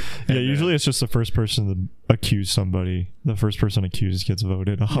 Yeah, usually it's just the first person to accuse somebody. The first person accused gets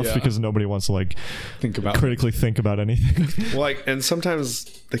voted off because nobody wants to like critically think about anything. Well, like, and sometimes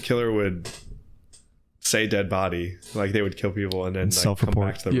the killer would say dead body, like they would kill people and then like, self-report. come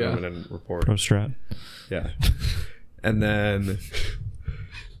back to the room and then report. Pro strat. Yeah. And then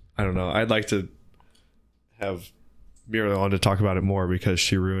I don't know, I'd like to have Muriel on to talk about it more because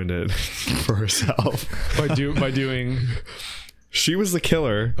she ruined it for herself by doing she was the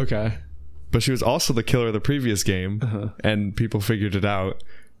killer. Okay. But she was also the killer of the previous game, and people figured it out.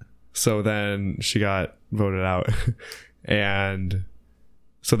 So then she got voted out. And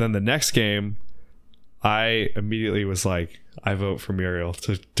so then the next game, I immediately was like, I vote for Muriel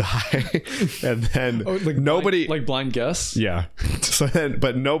to die. And then like nobody blind guess. Yeah. So then,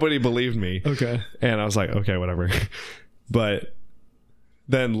 but nobody believed me. Okay. And I was like, okay, whatever. But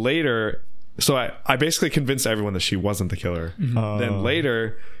then later, so I basically convinced everyone that she wasn't the killer. Then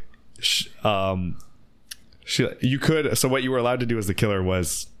later, you could, so what you were allowed to do as the killer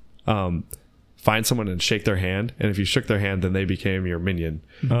was find someone and shake their hand, and if you shook their hand, then they became your minion.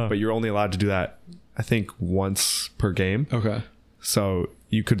 But you're only allowed to do that, I think, once per game. Okay. So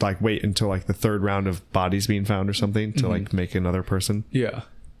you could like wait until like the third round of bodies being found or something to like make another person. Yeah.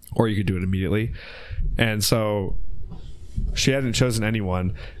 Or you could do it immediately. And so she hadn't chosen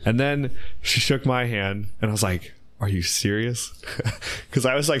anyone, and then she shook my hand, and I was like, are you serious? Because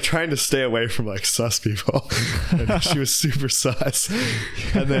I was like trying to stay away from like sus people, and she was super sus.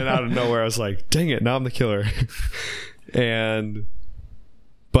 And then out of nowhere I was like, dang it, now I'm the killer.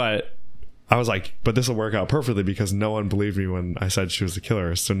 But I was like, but this will work out perfectly because no one believed me when I said she was the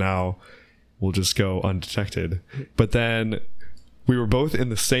killer, so now we'll just go undetected. But then we were both in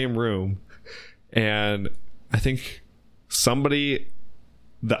the same room, and I think somebody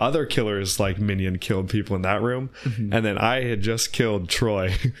the other killer's like minion killed people in that room, and then I had just killed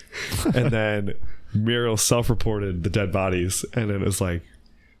Troy, and then Muriel self-reported the dead bodies, and it was like,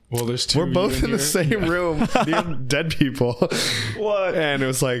 well, there's two. we're both in the same room, the dead people. What? And it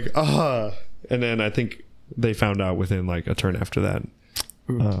was like, and then I think they found out within like a turn after that.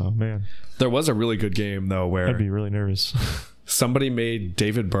 Oh man, There was a really good game though where I'd be really nervous. somebody made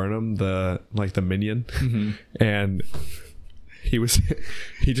David Burnham the minion, and he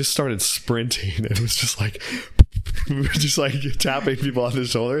just started sprinting and it was just like tapping people on the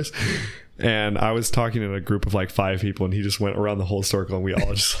shoulders. And I was talking in a group of like 5 people, and he just went around the whole circle, and we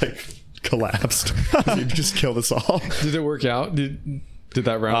all just like collapsed. He just killed us all. Did it work out? Did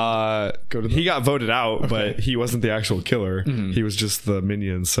that round go to he got voted out, but he wasn't the actual killer. He was just the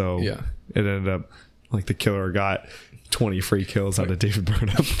minion. So Yeah. it ended up like the killer got 20 free kills out of David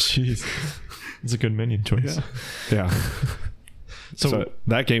Burnham. Jeez, it's a good minion choice. Yeah. So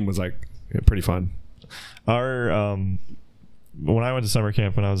that game was like pretty fun. Our when I went to summer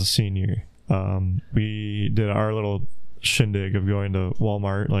camp when I was a senior, we did our little shindig of going to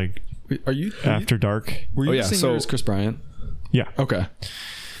Walmart like after dark. Were you yeah, singing so- as Chris Bryant? Yeah. Okay.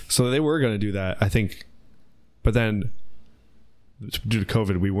 So they were going to do that, I think, but then due to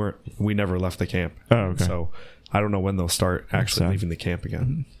COVID, we never left the camp. Oh, okay. So I don't know when they'll start actually sad. leaving the camp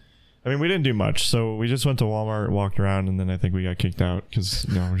again. I mean, we didn't do much, so we just went to Walmart, walked around, and then I think we got kicked out because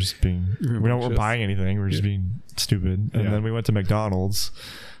we're just being we're buying anything. We're just being stupid. And then we went to McDonald's,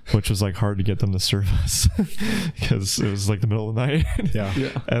 which was like hard to get them to serve us because it was like the middle of the night. Yeah.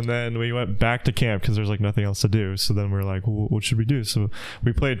 And then we went back to camp because there's like nothing else to do. So then we're like, well, what should we do? So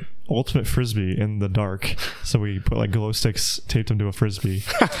we played ultimate frisbee in the dark. So we put like glow sticks, taped them to a frisbee.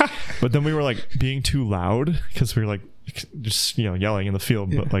 But then we were like being too loud because we were like just yelling in the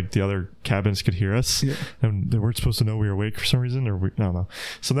field, but like the other cabins could hear us, and they weren't supposed to know we were awake for some reason, or I don't know.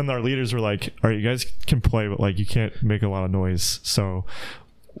 So then our leaders were like, all right, you guys can play, but like you can't make a lot of noise. So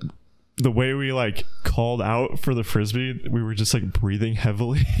the way we like called out for the frisbee, we were just like breathing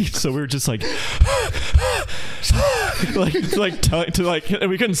heavily. So we were just like and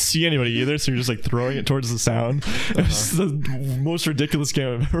we couldn't see anybody either, so we were just like throwing it towards the sound. It was the most ridiculous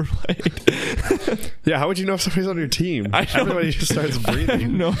game I've ever played. Yeah, how would you know if somebody's on your team? Everybody just starts breathing. I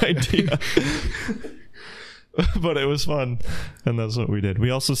have no idea. But it was fun, and that's what we did. We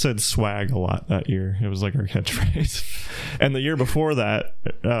also said swag a lot that year. It was like our catchphrase. And the year before that,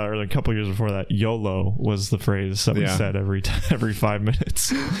 or a couple years before that, YOLO was the phrase that we said every 5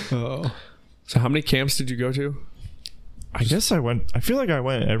 minutes. Oh. So how many camps did you go to? I guess I feel like I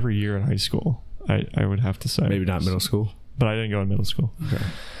went every year in high school. I would have to say. Maybe not middle school. But I didn't go in middle school. Okay.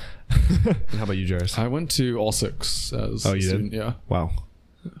 And how about you, Jairus? I went to all 6 as Oh, a you student. did? Yeah. Wow.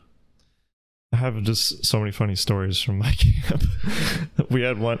 I have just so many funny stories from my camp. We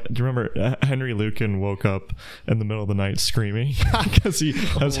had one. Do you remember Henry Lucan woke up in the middle of the night screaming because he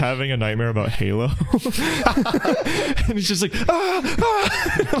was having a nightmare about Halo, and he's just like,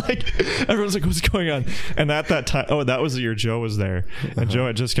 like everyone's like, what's going on? And at that time, that was the year Joe was there, and Joe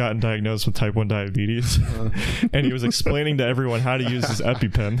had just gotten diagnosed with type 1 diabetes, and he was explaining to everyone how to use his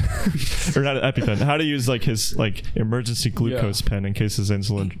EpiPen, or not an EpiPen, how to use like his like emergency glucose pen in case his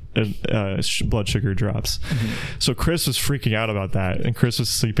insulin blood sugar drops. So Chris was freaking out about that, and Chris was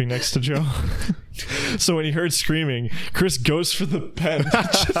sleeping next to Joe. So when he heard screaming, Chris goes for the pen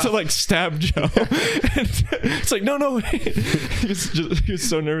just to like stab Joe. And it's like, no wait. He was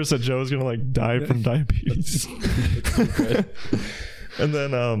so nervous that Joe was gonna like die from diabetes. And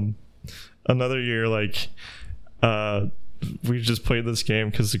then another year, like we just played this game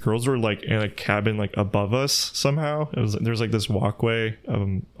because the girls were like in a cabin like above us somehow. There's like this walkway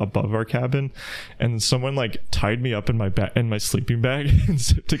above our cabin, and someone like tied me up in my sleeping bag and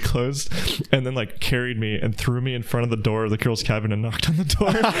zipped it closed, and then like carried me and threw me in front of the door of the girls' cabin and knocked on the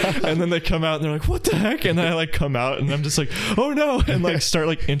door. And then they come out and they're like, what the heck? And then I like come out and I'm just like, oh no, and like start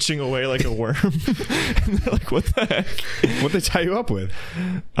like inching away like a worm. And they're like, what the heck? What'd they tie you up with?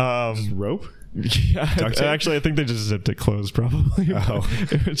 Just rope? Yeah, actually I think they just zipped it closed probably.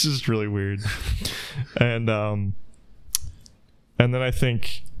 It was just really weird. And then I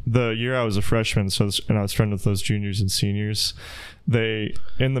think the year I was a freshman, and I was friends with those juniors and seniors, they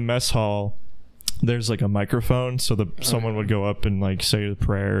in the mess hall there's like a microphone, so someone would go up and like say the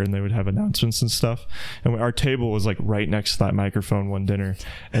prayer, and they would have announcements and stuff, and our table was like right next to that microphone one dinner.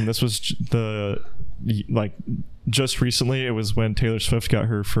 And this was just recently, it was when Taylor Swift got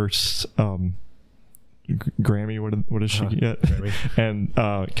her first Grammy. What does she get? Grammy. And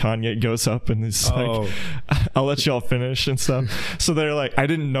Kanye goes up and he's like, I'll let y'all finish and stuff. So they're like, I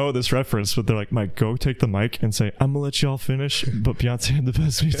didn't know this reference, but they're like, Mike, go take the mic and say, I'm gonna let y'all finish, but Beyonce had the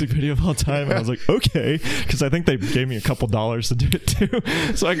best music video of all time. And I was like, okay, because I think they gave me a couple dollars to do it too.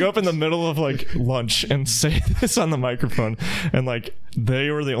 So I go up in the middle of like lunch and say this on the microphone, and like they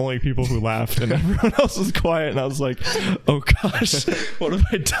were the only people who laughed and everyone else was quiet, and I was like, oh gosh, what have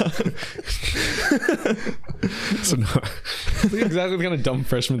I done? So no. It's exactly the kind of dumb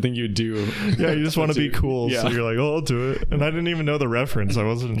freshman thing you would do. Yeah, you just want to be cool, yeah. so you're like, oh, I'll do it. And I didn't even know the reference. I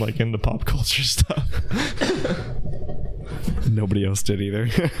wasn't like into pop culture stuff. Nobody else did either.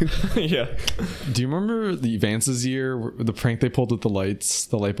 Yeah. Do you remember the Vance's year, the prank they pulled with the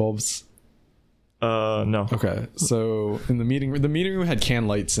light bulbs? No. Okay, so in the meeting room had can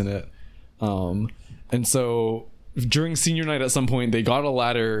lights in it, and so during senior night at some point they got a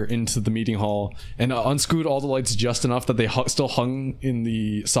ladder into the meeting hall and unscrewed all the lights just enough that they still hung in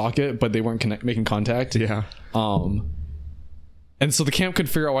the socket, but they weren't making contact. Yeah. And so the camp could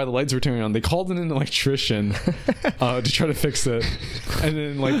figure out why the lights were turning on. They called in an electrician to try to fix it. And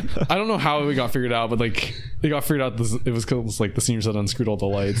then, like, I don't know how it got figured out, but, like, it got figured out it was because, like, the seniors had unscrewed all the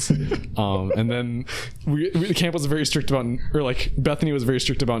lights. And then the camp was very strict about, or, like, Bethany was very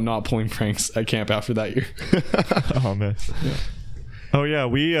strict about not pulling pranks at camp after that year. Oh, man. Yeah. Oh,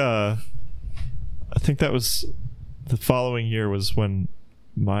 yeah. I think that was the following year was when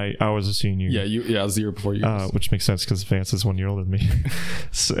I was a senior. Yeah, it was the year before you. Which makes sense because Vance is 1 year older than me.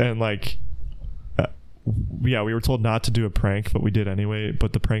 So, and like, we were told not to do a prank, but we did anyway.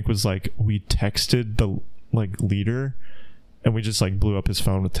 But the prank was like we texted the like leader, and we just like blew up his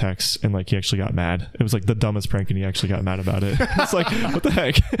phone with texts, and like he actually got mad. It was like the dumbest prank, and he actually got mad about it. It's like, what the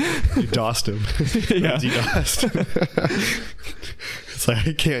heck? You DOSed him. Yeah. DDoSed. It's like,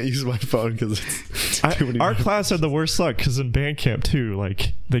 I can't use my phone because it's too many our minutes. class had the worst luck because in band camp too,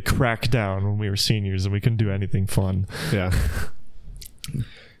 like they cracked down when we were seniors and we couldn't do anything fun. Yeah.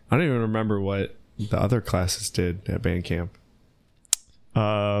 I don't even remember what the other classes did at band camp.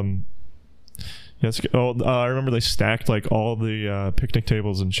 Yes. I remember they stacked like all the picnic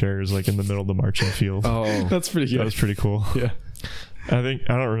tables and chairs like in the middle of the marching field. Oh, That's pretty good. That was pretty cool. Yeah. I don't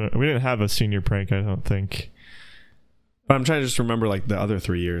remember. We didn't have a senior prank, I don't think. but I'm trying to just remember like the other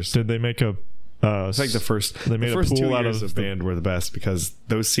 3 years. Did they make a It's like the first they made the a first pool 2 out years of of band were the best because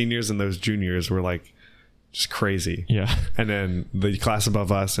those seniors and those juniors were like just crazy. Yeah. And then the class above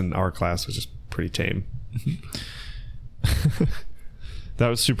us and our class was just pretty tame. That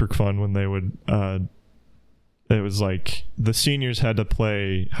was super fun when they would it was like the seniors had to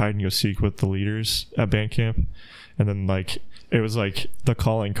play hide and go seek with the leaders at band camp, and then like it was like the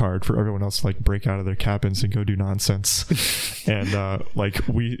calling card for everyone else to like break out of their cabins and go do nonsense. And like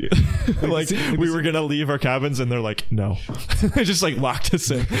we we were gonna leave our cabins and they're like, no. They just like locked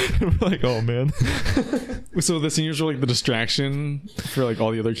us in. We're like, oh man. So the seniors were like the distraction for like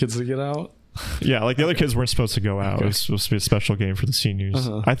all the other kids to get out. Yeah, like the other kids weren't supposed to go out. Okay. It was supposed to be a special game for the seniors.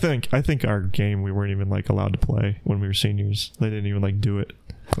 Uh-huh. I think our game we weren't even like allowed to play when we were seniors. They didn't even like do it.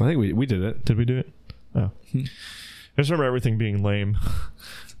 I think we did it. Did we do it? Oh. I just remember everything being lame.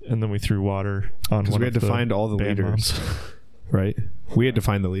 And then we threw water on one We of had to the find all the band leaders. moms. Right? We had to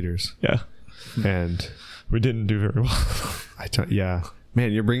find the leaders. Yeah. And We didn't do very well. yeah.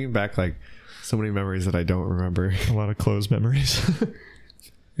 Man, you're bringing back like so many memories that I don't remember. A lot of closed memories.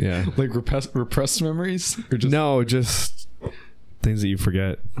 Yeah. Like repressed memories, or just No, just things that you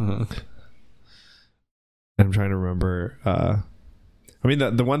forget. Uh-huh. I'm trying to remember. I mean,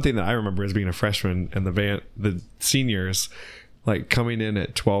 the one thing that I remember is being a freshman and the seniors like coming in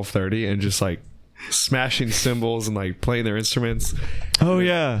at 12:30 and just like smashing cymbals and like playing their instruments. Oh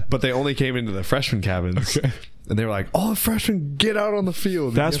yeah. But they only came into the freshman cabins. Okay. And they were like, all the freshmen get out on the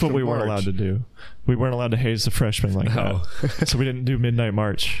field. That's what we weren't allowed to do. We weren't allowed to haze the freshmen like No. that. So we didn't do Midnight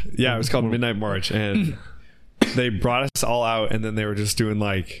March. Yeah, it was called Midnight March. And they brought us all out and then they were just doing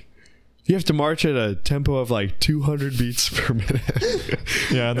like, you have to march at a tempo of like 200 beats per minute.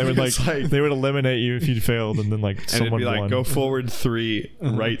 Yeah, and they would It's they would eliminate you if you failed, and then like and someone it'd be like, won. go forward 3,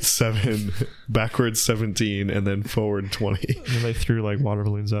 right 7, backwards 17, and then forward 20. And then they threw like water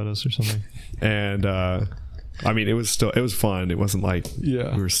balloons at us or something. And I mean, it was fun. It wasn't like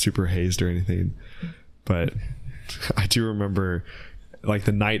Yeah. we were super hazed or anything. But I do remember like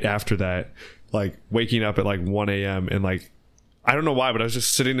the night after that, like waking up at like 1 a.m. and like, I don't know why, but I was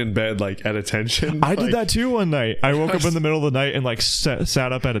just sitting in bed like at attention. I did that too one night. I woke up in the middle of the night and like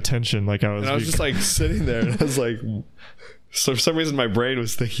sat up at attention like I was. And I was just like sitting there and I was like, so for some reason my brain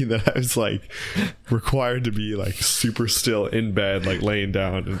was thinking that I was like required to be like super still in bed, like laying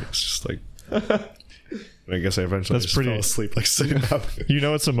down, and it's just like I guess I eventually That's just pretty- fell asleep like sitting up. You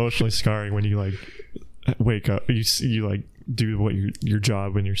know, it's emotionally scarring when you like wake up. You like do what your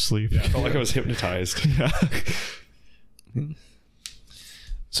job when you're asleep. I felt like I was hypnotized. Yeah.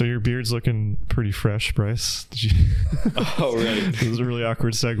 So your beard's looking pretty fresh, Bryce. Did you? Oh, right. This is a really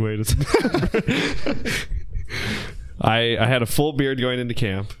awkward segue. I had a full beard going into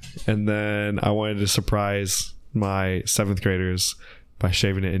camp, and then I wanted to surprise my 7th graders by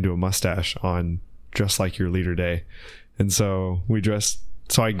shaving it into a mustache on Just Like Your Leader Day. And so we dressed.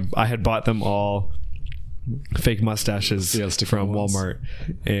 So I had bought them all fake mustaches from Walmart,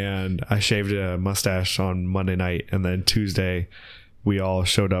 and I shaved a mustache on Monday night, and then Tuesday we all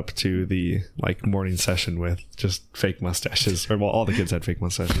showed up to the like morning session with just fake mustaches. Or well, all the kids had fake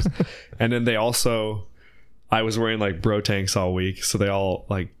mustaches. And then I was wearing like bro tanks all week, so they all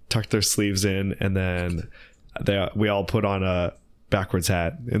like tucked their sleeves in, and then we all put on a backwards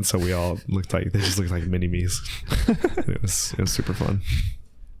hat, and so they just looked like mini me's. It was super fun.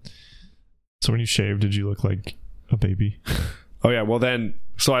 So when you shaved, did you look like a baby? Oh yeah, well then,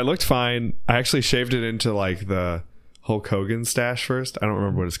 so I looked fine. I actually shaved it into like the Hulk Hogan stash first. I don't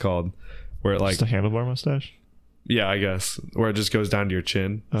remember what it's called, where it like just a handlebar mustache. Yeah, I guess, where it just goes down to your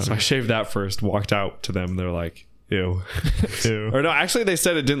chin. Oh, so I shaved that first, walked out to them, they're like, ew. Ew. Or no, actually they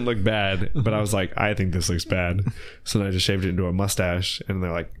said it didn't look bad, but I was like, I think this looks bad. So then I just shaved it into a mustache, and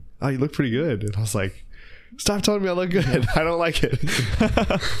they're like, oh, you look pretty good. And I was like, stop telling me I look good. I don't like it.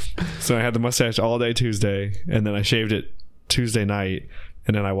 So I had the mustache all day Tuesday, and then I shaved it Tuesday night,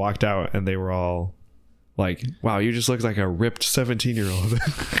 and then I walked out, and they were all like, wow, you just look like a ripped 17-year-old.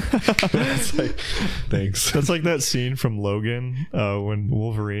 It's like, thanks. That's like that scene from Logan when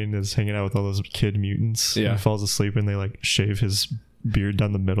Wolverine is hanging out with all those kid mutants. Yeah. And he falls asleep, and they like shave his beard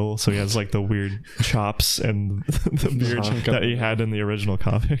down the middle, so he has like the weird chops and the beard that he had in the original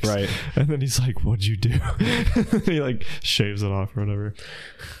comics. Right. And then he's like, what'd you do? He like shaves it off or whatever.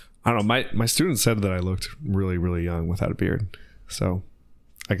 I don't know. My students said that I looked really, really young without a beard. So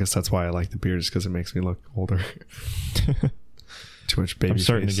I guess that's why I like the beard, is because it makes me look older. Too much baby I'm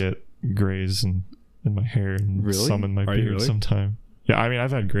starting face. to get grays in my hair and Really? some in my Are you beard really? sometime. Yeah, I mean,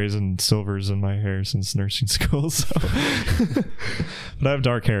 I've had grays and silvers in my hair since nursing school, so but I have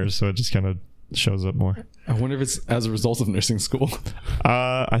dark hair, so it just kind of shows up more. I wonder if it's as a result of nursing school.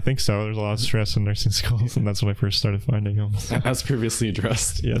 I think so. There's a lot of stress in nursing schools, and that's when I first started finding them. As previously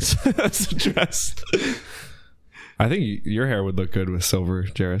addressed. Yes, that's addressed. I think your hair would look good with silver,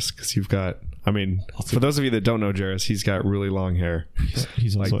 Jairus, because you've got, I mean, for those of you that don't know Jairus, he's got really long hair.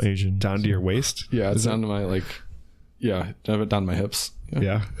 He's also Like, Asian. Down to your waist? Yeah, it's down to my I have it down to my hips.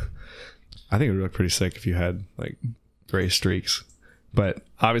 Yeah. I think it would look pretty sick if you had like gray streaks. But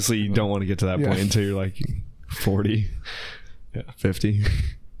obviously you don't want to get to that point until you're like 40, 50.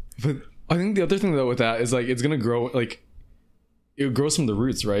 But I think the other thing though with that is like it's gonna grow like it grows from the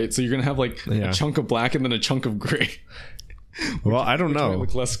roots, right? So you're gonna have like a chunk of black and then a chunk of gray. Well, I don't Might know.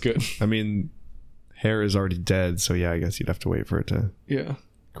 look less good. I mean, hair is already dead, so yeah, I guess you'd have to wait for it to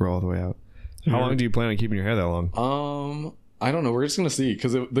grow all the way out. How long do you plan on keeping your hair that long? I don't know. We're just gonna see,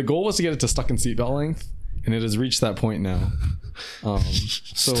 because the goal was to get it to stuck in seatbelt length, and it has reached that point now.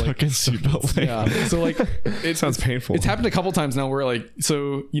 So Stuck in seatbelt length. Yeah. So like It sounds painful. It's happened a couple times now where like,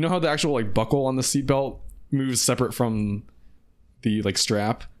 so you know how the actual like buckle on the seatbelt moves separate from the like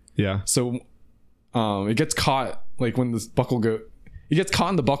strap. Yeah. So it gets caught like when this buckle it gets caught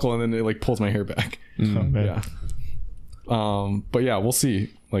in the buckle, and then it like pulls my hair back. Oh, man. Yeah. But yeah, we'll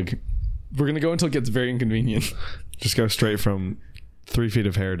see. Like we're gonna go until it gets very inconvenient. Just go straight from 3 feet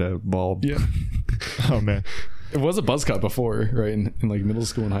of hair to bald. Yeah. Oh man. It was a buzz cut before, right? In like middle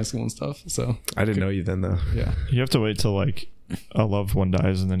school and high school and stuff. So I didn't know you then, though. yeah. You have to wait till like a loved one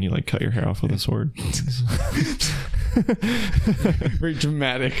dies, and then you like cut your hair off with a sword. Very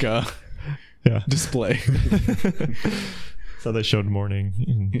dramatic Yeah. display. That's how they showed mourning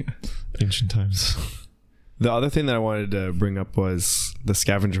in ancient times. The other thing that I wanted to bring up was the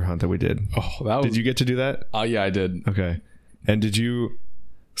scavenger hunt that we did. Oh, that was. Did you get to do that? Yeah, I did. Okay. And did you...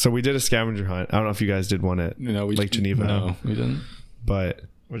 So we did a scavenger hunt. I don't know if you guys did one at Lake Geneva. No, we didn't. But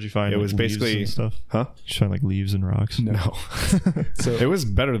What'd you find? it was Like, leaves basically... and stuff. Huh? Did you find like leaves and rocks? No. So It was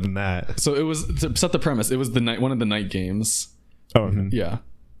better than that. So it was, to set the premise, it was one of the night games. Oh, okay. Yeah.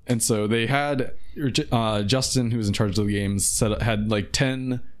 And so they had Justin, who was in charge of the games, had like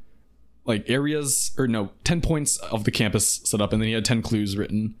 10 like areas, or no, 10 points of the campus set up, and then he had 10 clues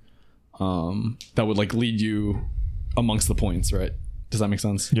written that would like lead you amongst the points, right? Does that make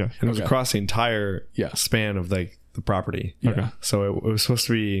sense? Yeah. And it was Okay. across the entire Yeah. span of like the property. Yeah. Okay. So it was supposed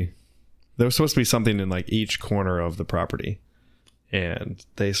to be... There was supposed to be something in like each corner of the property. And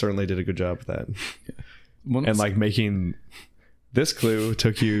they certainly did a good job with that. and like making this clue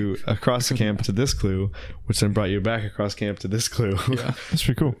took you across the camp to this clue, which then brought you back across camp to this clue. Yeah, That's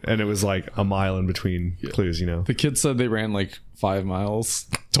pretty cool. And it was like a mile in between clues, you know. the kids said they ran like 5 miles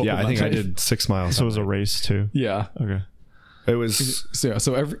total Yeah, I that think I day. did 6 miles. So it was a race too. Yeah, Okay. It was so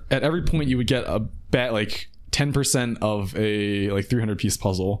at every point you would get a bet like 10% of a like 300 piece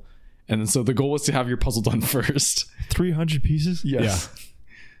puzzle, and then so the goal was to have your puzzle done first. 300 pieces? Yes.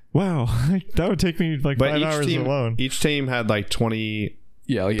 Wow. That would take me like 5 hours alone. Each team had like 20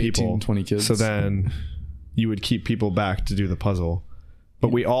 Yeah, like people, 18, 20 kids. So then you would keep people back to do the puzzle. But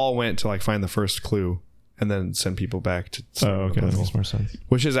we all went to like find the first clue and then send people back to solve the That puzzle. makes more sense.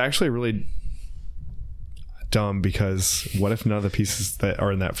 Which is actually really dumb, because what if none of the pieces that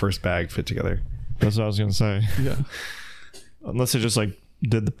are in that first bag fit together? That's what I was gonna say. Yeah, Unless they just like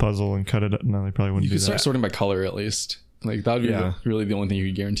did the puzzle and cut it up. No, they probably wouldn't you do could start that. sorting by color at least. Like that would be Yeah. really the only thing you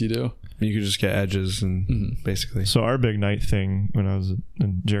could guarantee do. You could just get edges and basically. So our big night thing when I was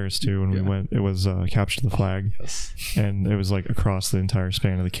in Jairus too, when we went, it was capture the flag, Yes. and it was like across the entire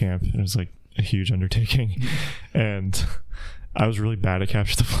span of the camp. It was like a huge undertaking, and I was really bad at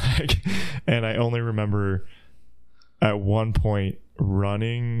capture the flag, and I only remember at one point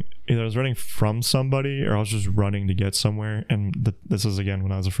running. Either I was running from somebody or I was just running to get somewhere. And this was again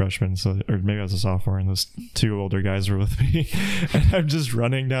when I was a freshman, so or maybe I was a sophomore, and those 2 older guys were with me, and I'm just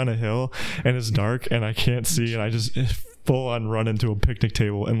running down a hill, and it's dark, and I can't see, and I just full on run into a picnic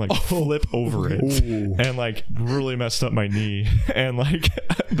table and like flip over it. Ooh. And like really messed up my knee, and like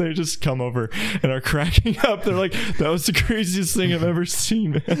they just come over and are cracking up. They're like, that was the craziest thing I've ever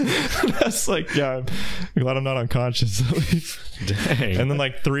seen, man. That's like, yeah, I'm glad I'm not unconscious at least. Dang. And then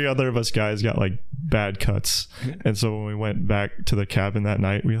like 3 other of us guys got like bad cuts, and so when we went back to the cabin that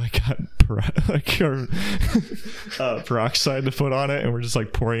night, we like got peroxide to put on it, and we're just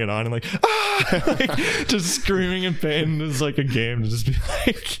like pouring it on and like, like just screaming in pain. It was like a game to just be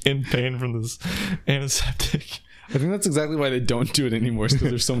like in pain from this antiseptic. I think that's exactly why they don't do it anymore, because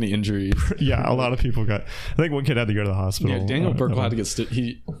there's so many injuries. Yeah, a lot of people got. I think one kid had to go to the hospital. Yeah, Daniel Burkle had to get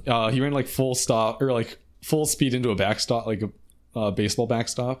he ran like full stop or like full speed into a backstop, like a baseball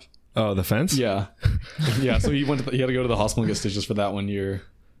backstop. Oh, the fence? Yeah, yeah. So he had to go to the hospital and get stitches for that 1 year.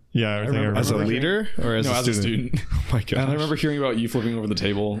 Yeah, I remember As a leader or as a student? Oh my god! And I remember hearing about you flipping over the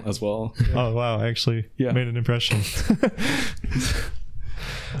table as well. Oh wow, I actually Yeah. made an impression.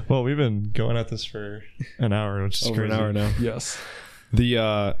 Well, we've been going at this for an hour, which is Over crazy. an hour now. Yes.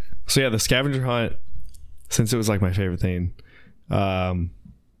 The the scavenger hunt, since it was like my favorite thing, our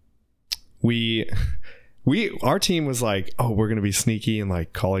team was like, oh, we're gonna be sneaky and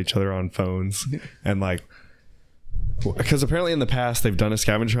like call each other on phones and like, because apparently in the past they've done a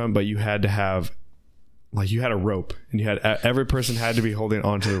scavenger hunt, but you had to have like, you had a rope, and you had every person had to be holding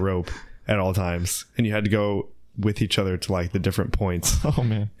onto the rope at all times, and you had to go with each other to like the different points. Oh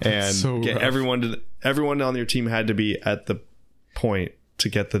man, And so get rough. everyone on your team had to be at the point to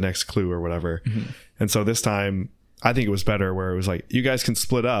get the next clue or whatever. And so this time I think it was better, where it was like, you guys can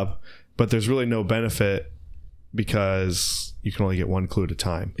split up, but there's really no benefit because you can only get 1 clue at a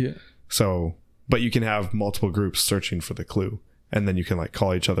time. Yeah. So, but you can have multiple groups searching for the clue, and then you can like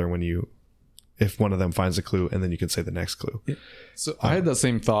call each other if one of them finds a clue, and then you can say the next clue. So I had that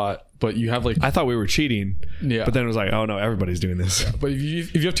same thought, but you have like, I thought we were cheating, yeah. but then it was like, oh no, everybody's doing this. But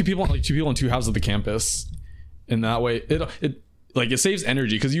if you have 2 people on 2 halves of the campus, and that way it saves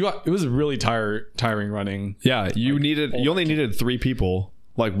energy, because it was really tiring running. Yeah, you only needed 3 people,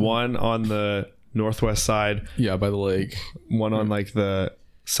 like 1 on the northwest side, Yeah, by the lake. 1 on like the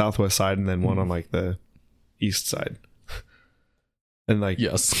southwest side, and then 1 on like the east side. And like,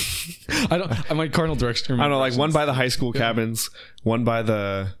 Yes. I'm like cardinal direction. I don't know, like 1 by the high school cabins, 1 by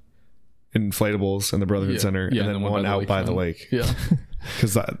the inflatables and the Brotherhood Center, and then 1 out by the lake. Yeah.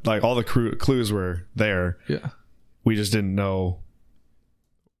 Because like all the clues were there. Yeah. We just didn't know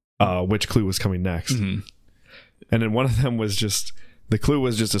which clue was coming next. Mhm. And then one of them was the clue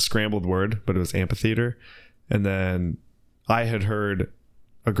was just a scrambled word, but it was amphitheater. And then I had heard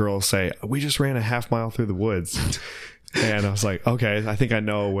a girl say, we just ran a half mile through the woods. And I was like, okay, I think I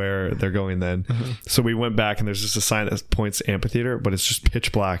know where they're going then. So we went back, and there's just a sign that points to amphitheater, but it's just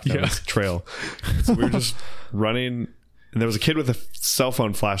pitch black down this trail. So we were just running, and there was a kid with a cell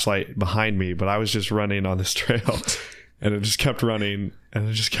phone flashlight behind me, but I was just running on this trail. And it just kept running, and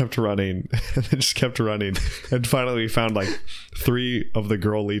it just kept running, and it just kept running. And finally we found like 3 of the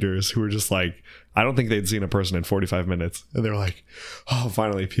girl leaders who were just like, I don't think they'd seen a person in 45 minutes. And they were like, oh,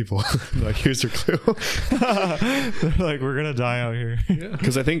 finally people. Like, here's your clue. they're like, we're gonna die out here.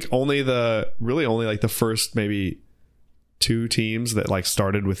 Because I think only like the first maybe 2 teams that like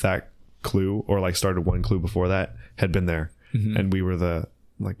started with that clue or like started one clue before that had been there. And we were the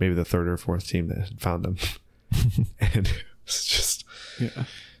like maybe the third or fourth team that had found them. And it's just Did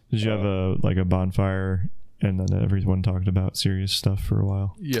you have a bonfire and then everyone talked about serious stuff for a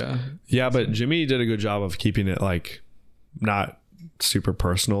while? Yeah, but Jimmy did a good job of keeping it like not super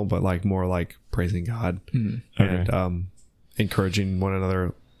personal, but like more like praising God and encouraging one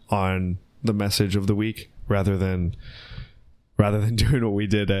another on the message of the week rather than doing what we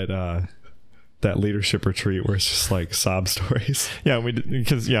did at that leadership retreat where it's just like sob stories. Yeah, we did,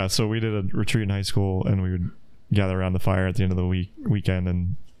 because so we did a retreat in high school and we would gather around the fire at the end of the weekend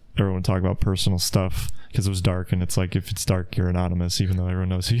and everyone would talk about personal stuff because it was dark, and it's like if it's dark you're anonymous even though everyone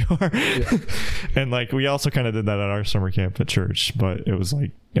knows who you are. And like we also kind of did that at our summer camp at church, but it was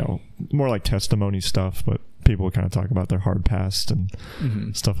like, you know, more like testimony stuff, but people would kind of talk about their hard past and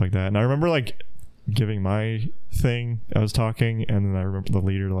stuff like that. And I remember like giving my thing, I was talking, and then I remember the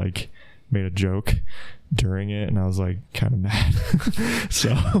leader like made a joke during it and I was like kind of mad.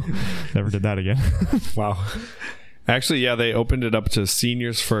 So never did that again. Wow. Actually, yeah, they opened it up to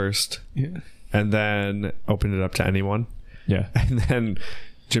seniors first, and then opened it up to anyone. Yeah. And then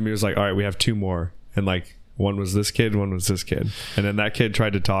Jimmy was like, all right, we have two more. And like one was this kid, one was this kid. And then that kid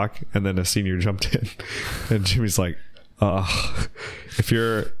tried to talk, and then a senior jumped in. And Jimmy's like, if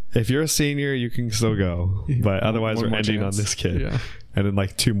you're a senior, you can still go. But otherwise we're ending on this kid. Yeah. And then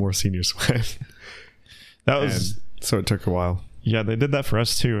like two more seniors went. So it took a while. Yeah, they did that for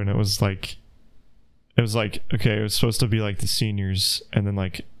us too, and it was like okay, it was supposed to be like the seniors, and then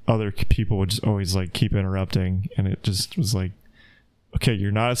like other people would just always like keep interrupting, and it just was like, okay,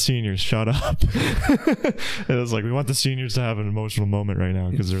 you're not a senior, shut up. And it was like, we want the seniors to have an emotional moment right now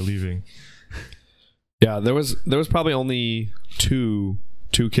because they're leaving. Yeah, there was probably only two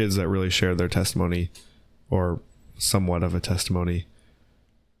kids that really shared their testimony, or somewhat of a testimony.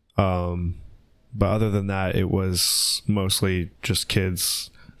 But other than that, it was mostly just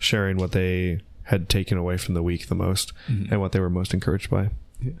kids sharing what they had taken away from the week the most and what they were most encouraged by.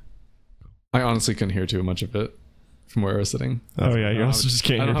 Yeah. I honestly couldn't hear too much of it from where I was sitting. Oh yeah, you also just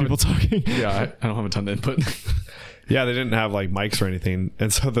can't hear people talking. Yeah, I don't have a ton of input. Yeah, they didn't have like mics or anything,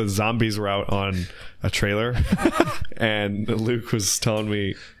 and so the zombies were out on a trailer, and Luke was telling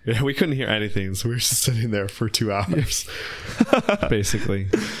me, yeah, we couldn't hear anything, so we were just sitting there for 2 hours, basically.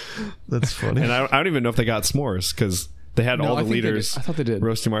 That's funny. And I don't even know if they got s'mores because they had all the leaders. I thought they did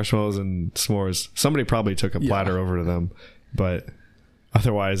roasting marshmallows and s'mores. Somebody probably took a platter over to them, but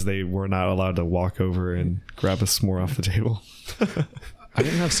otherwise they were not allowed to walk over and grab a s'more off the table. I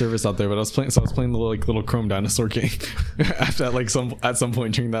didn't have service out there, but I was playing the little Chrome dinosaur game at some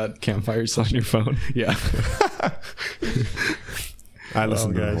point during that campfire session. On your phone. Yeah. I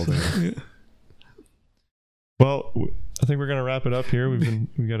listened to the whole thing. Yeah. Well, I think we're gonna wrap it up here. We've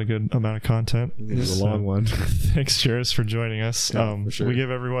got a good amount of content. It was a long one. Thanks, Jairus, for joining us. Yeah, for sure. We give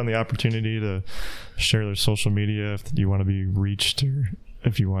everyone the opportunity to share their social media if you want to be reached, or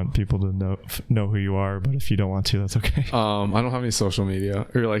if you want people to know who you are. But if you don't want to, that's okay. I don't have any social media,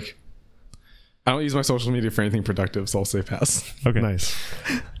 or like I don't use my social media for anything productive, so I'll say pass. Okay, nice.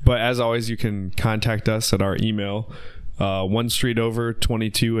 But as always, you can contact us at our email,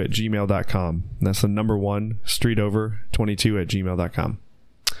 onestreetover22@gmail.com. That's the number 1 streetover22@gmail.com.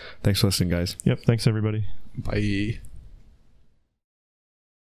 Thanks for listening, guys. Yep. Thanks, everybody. Bye.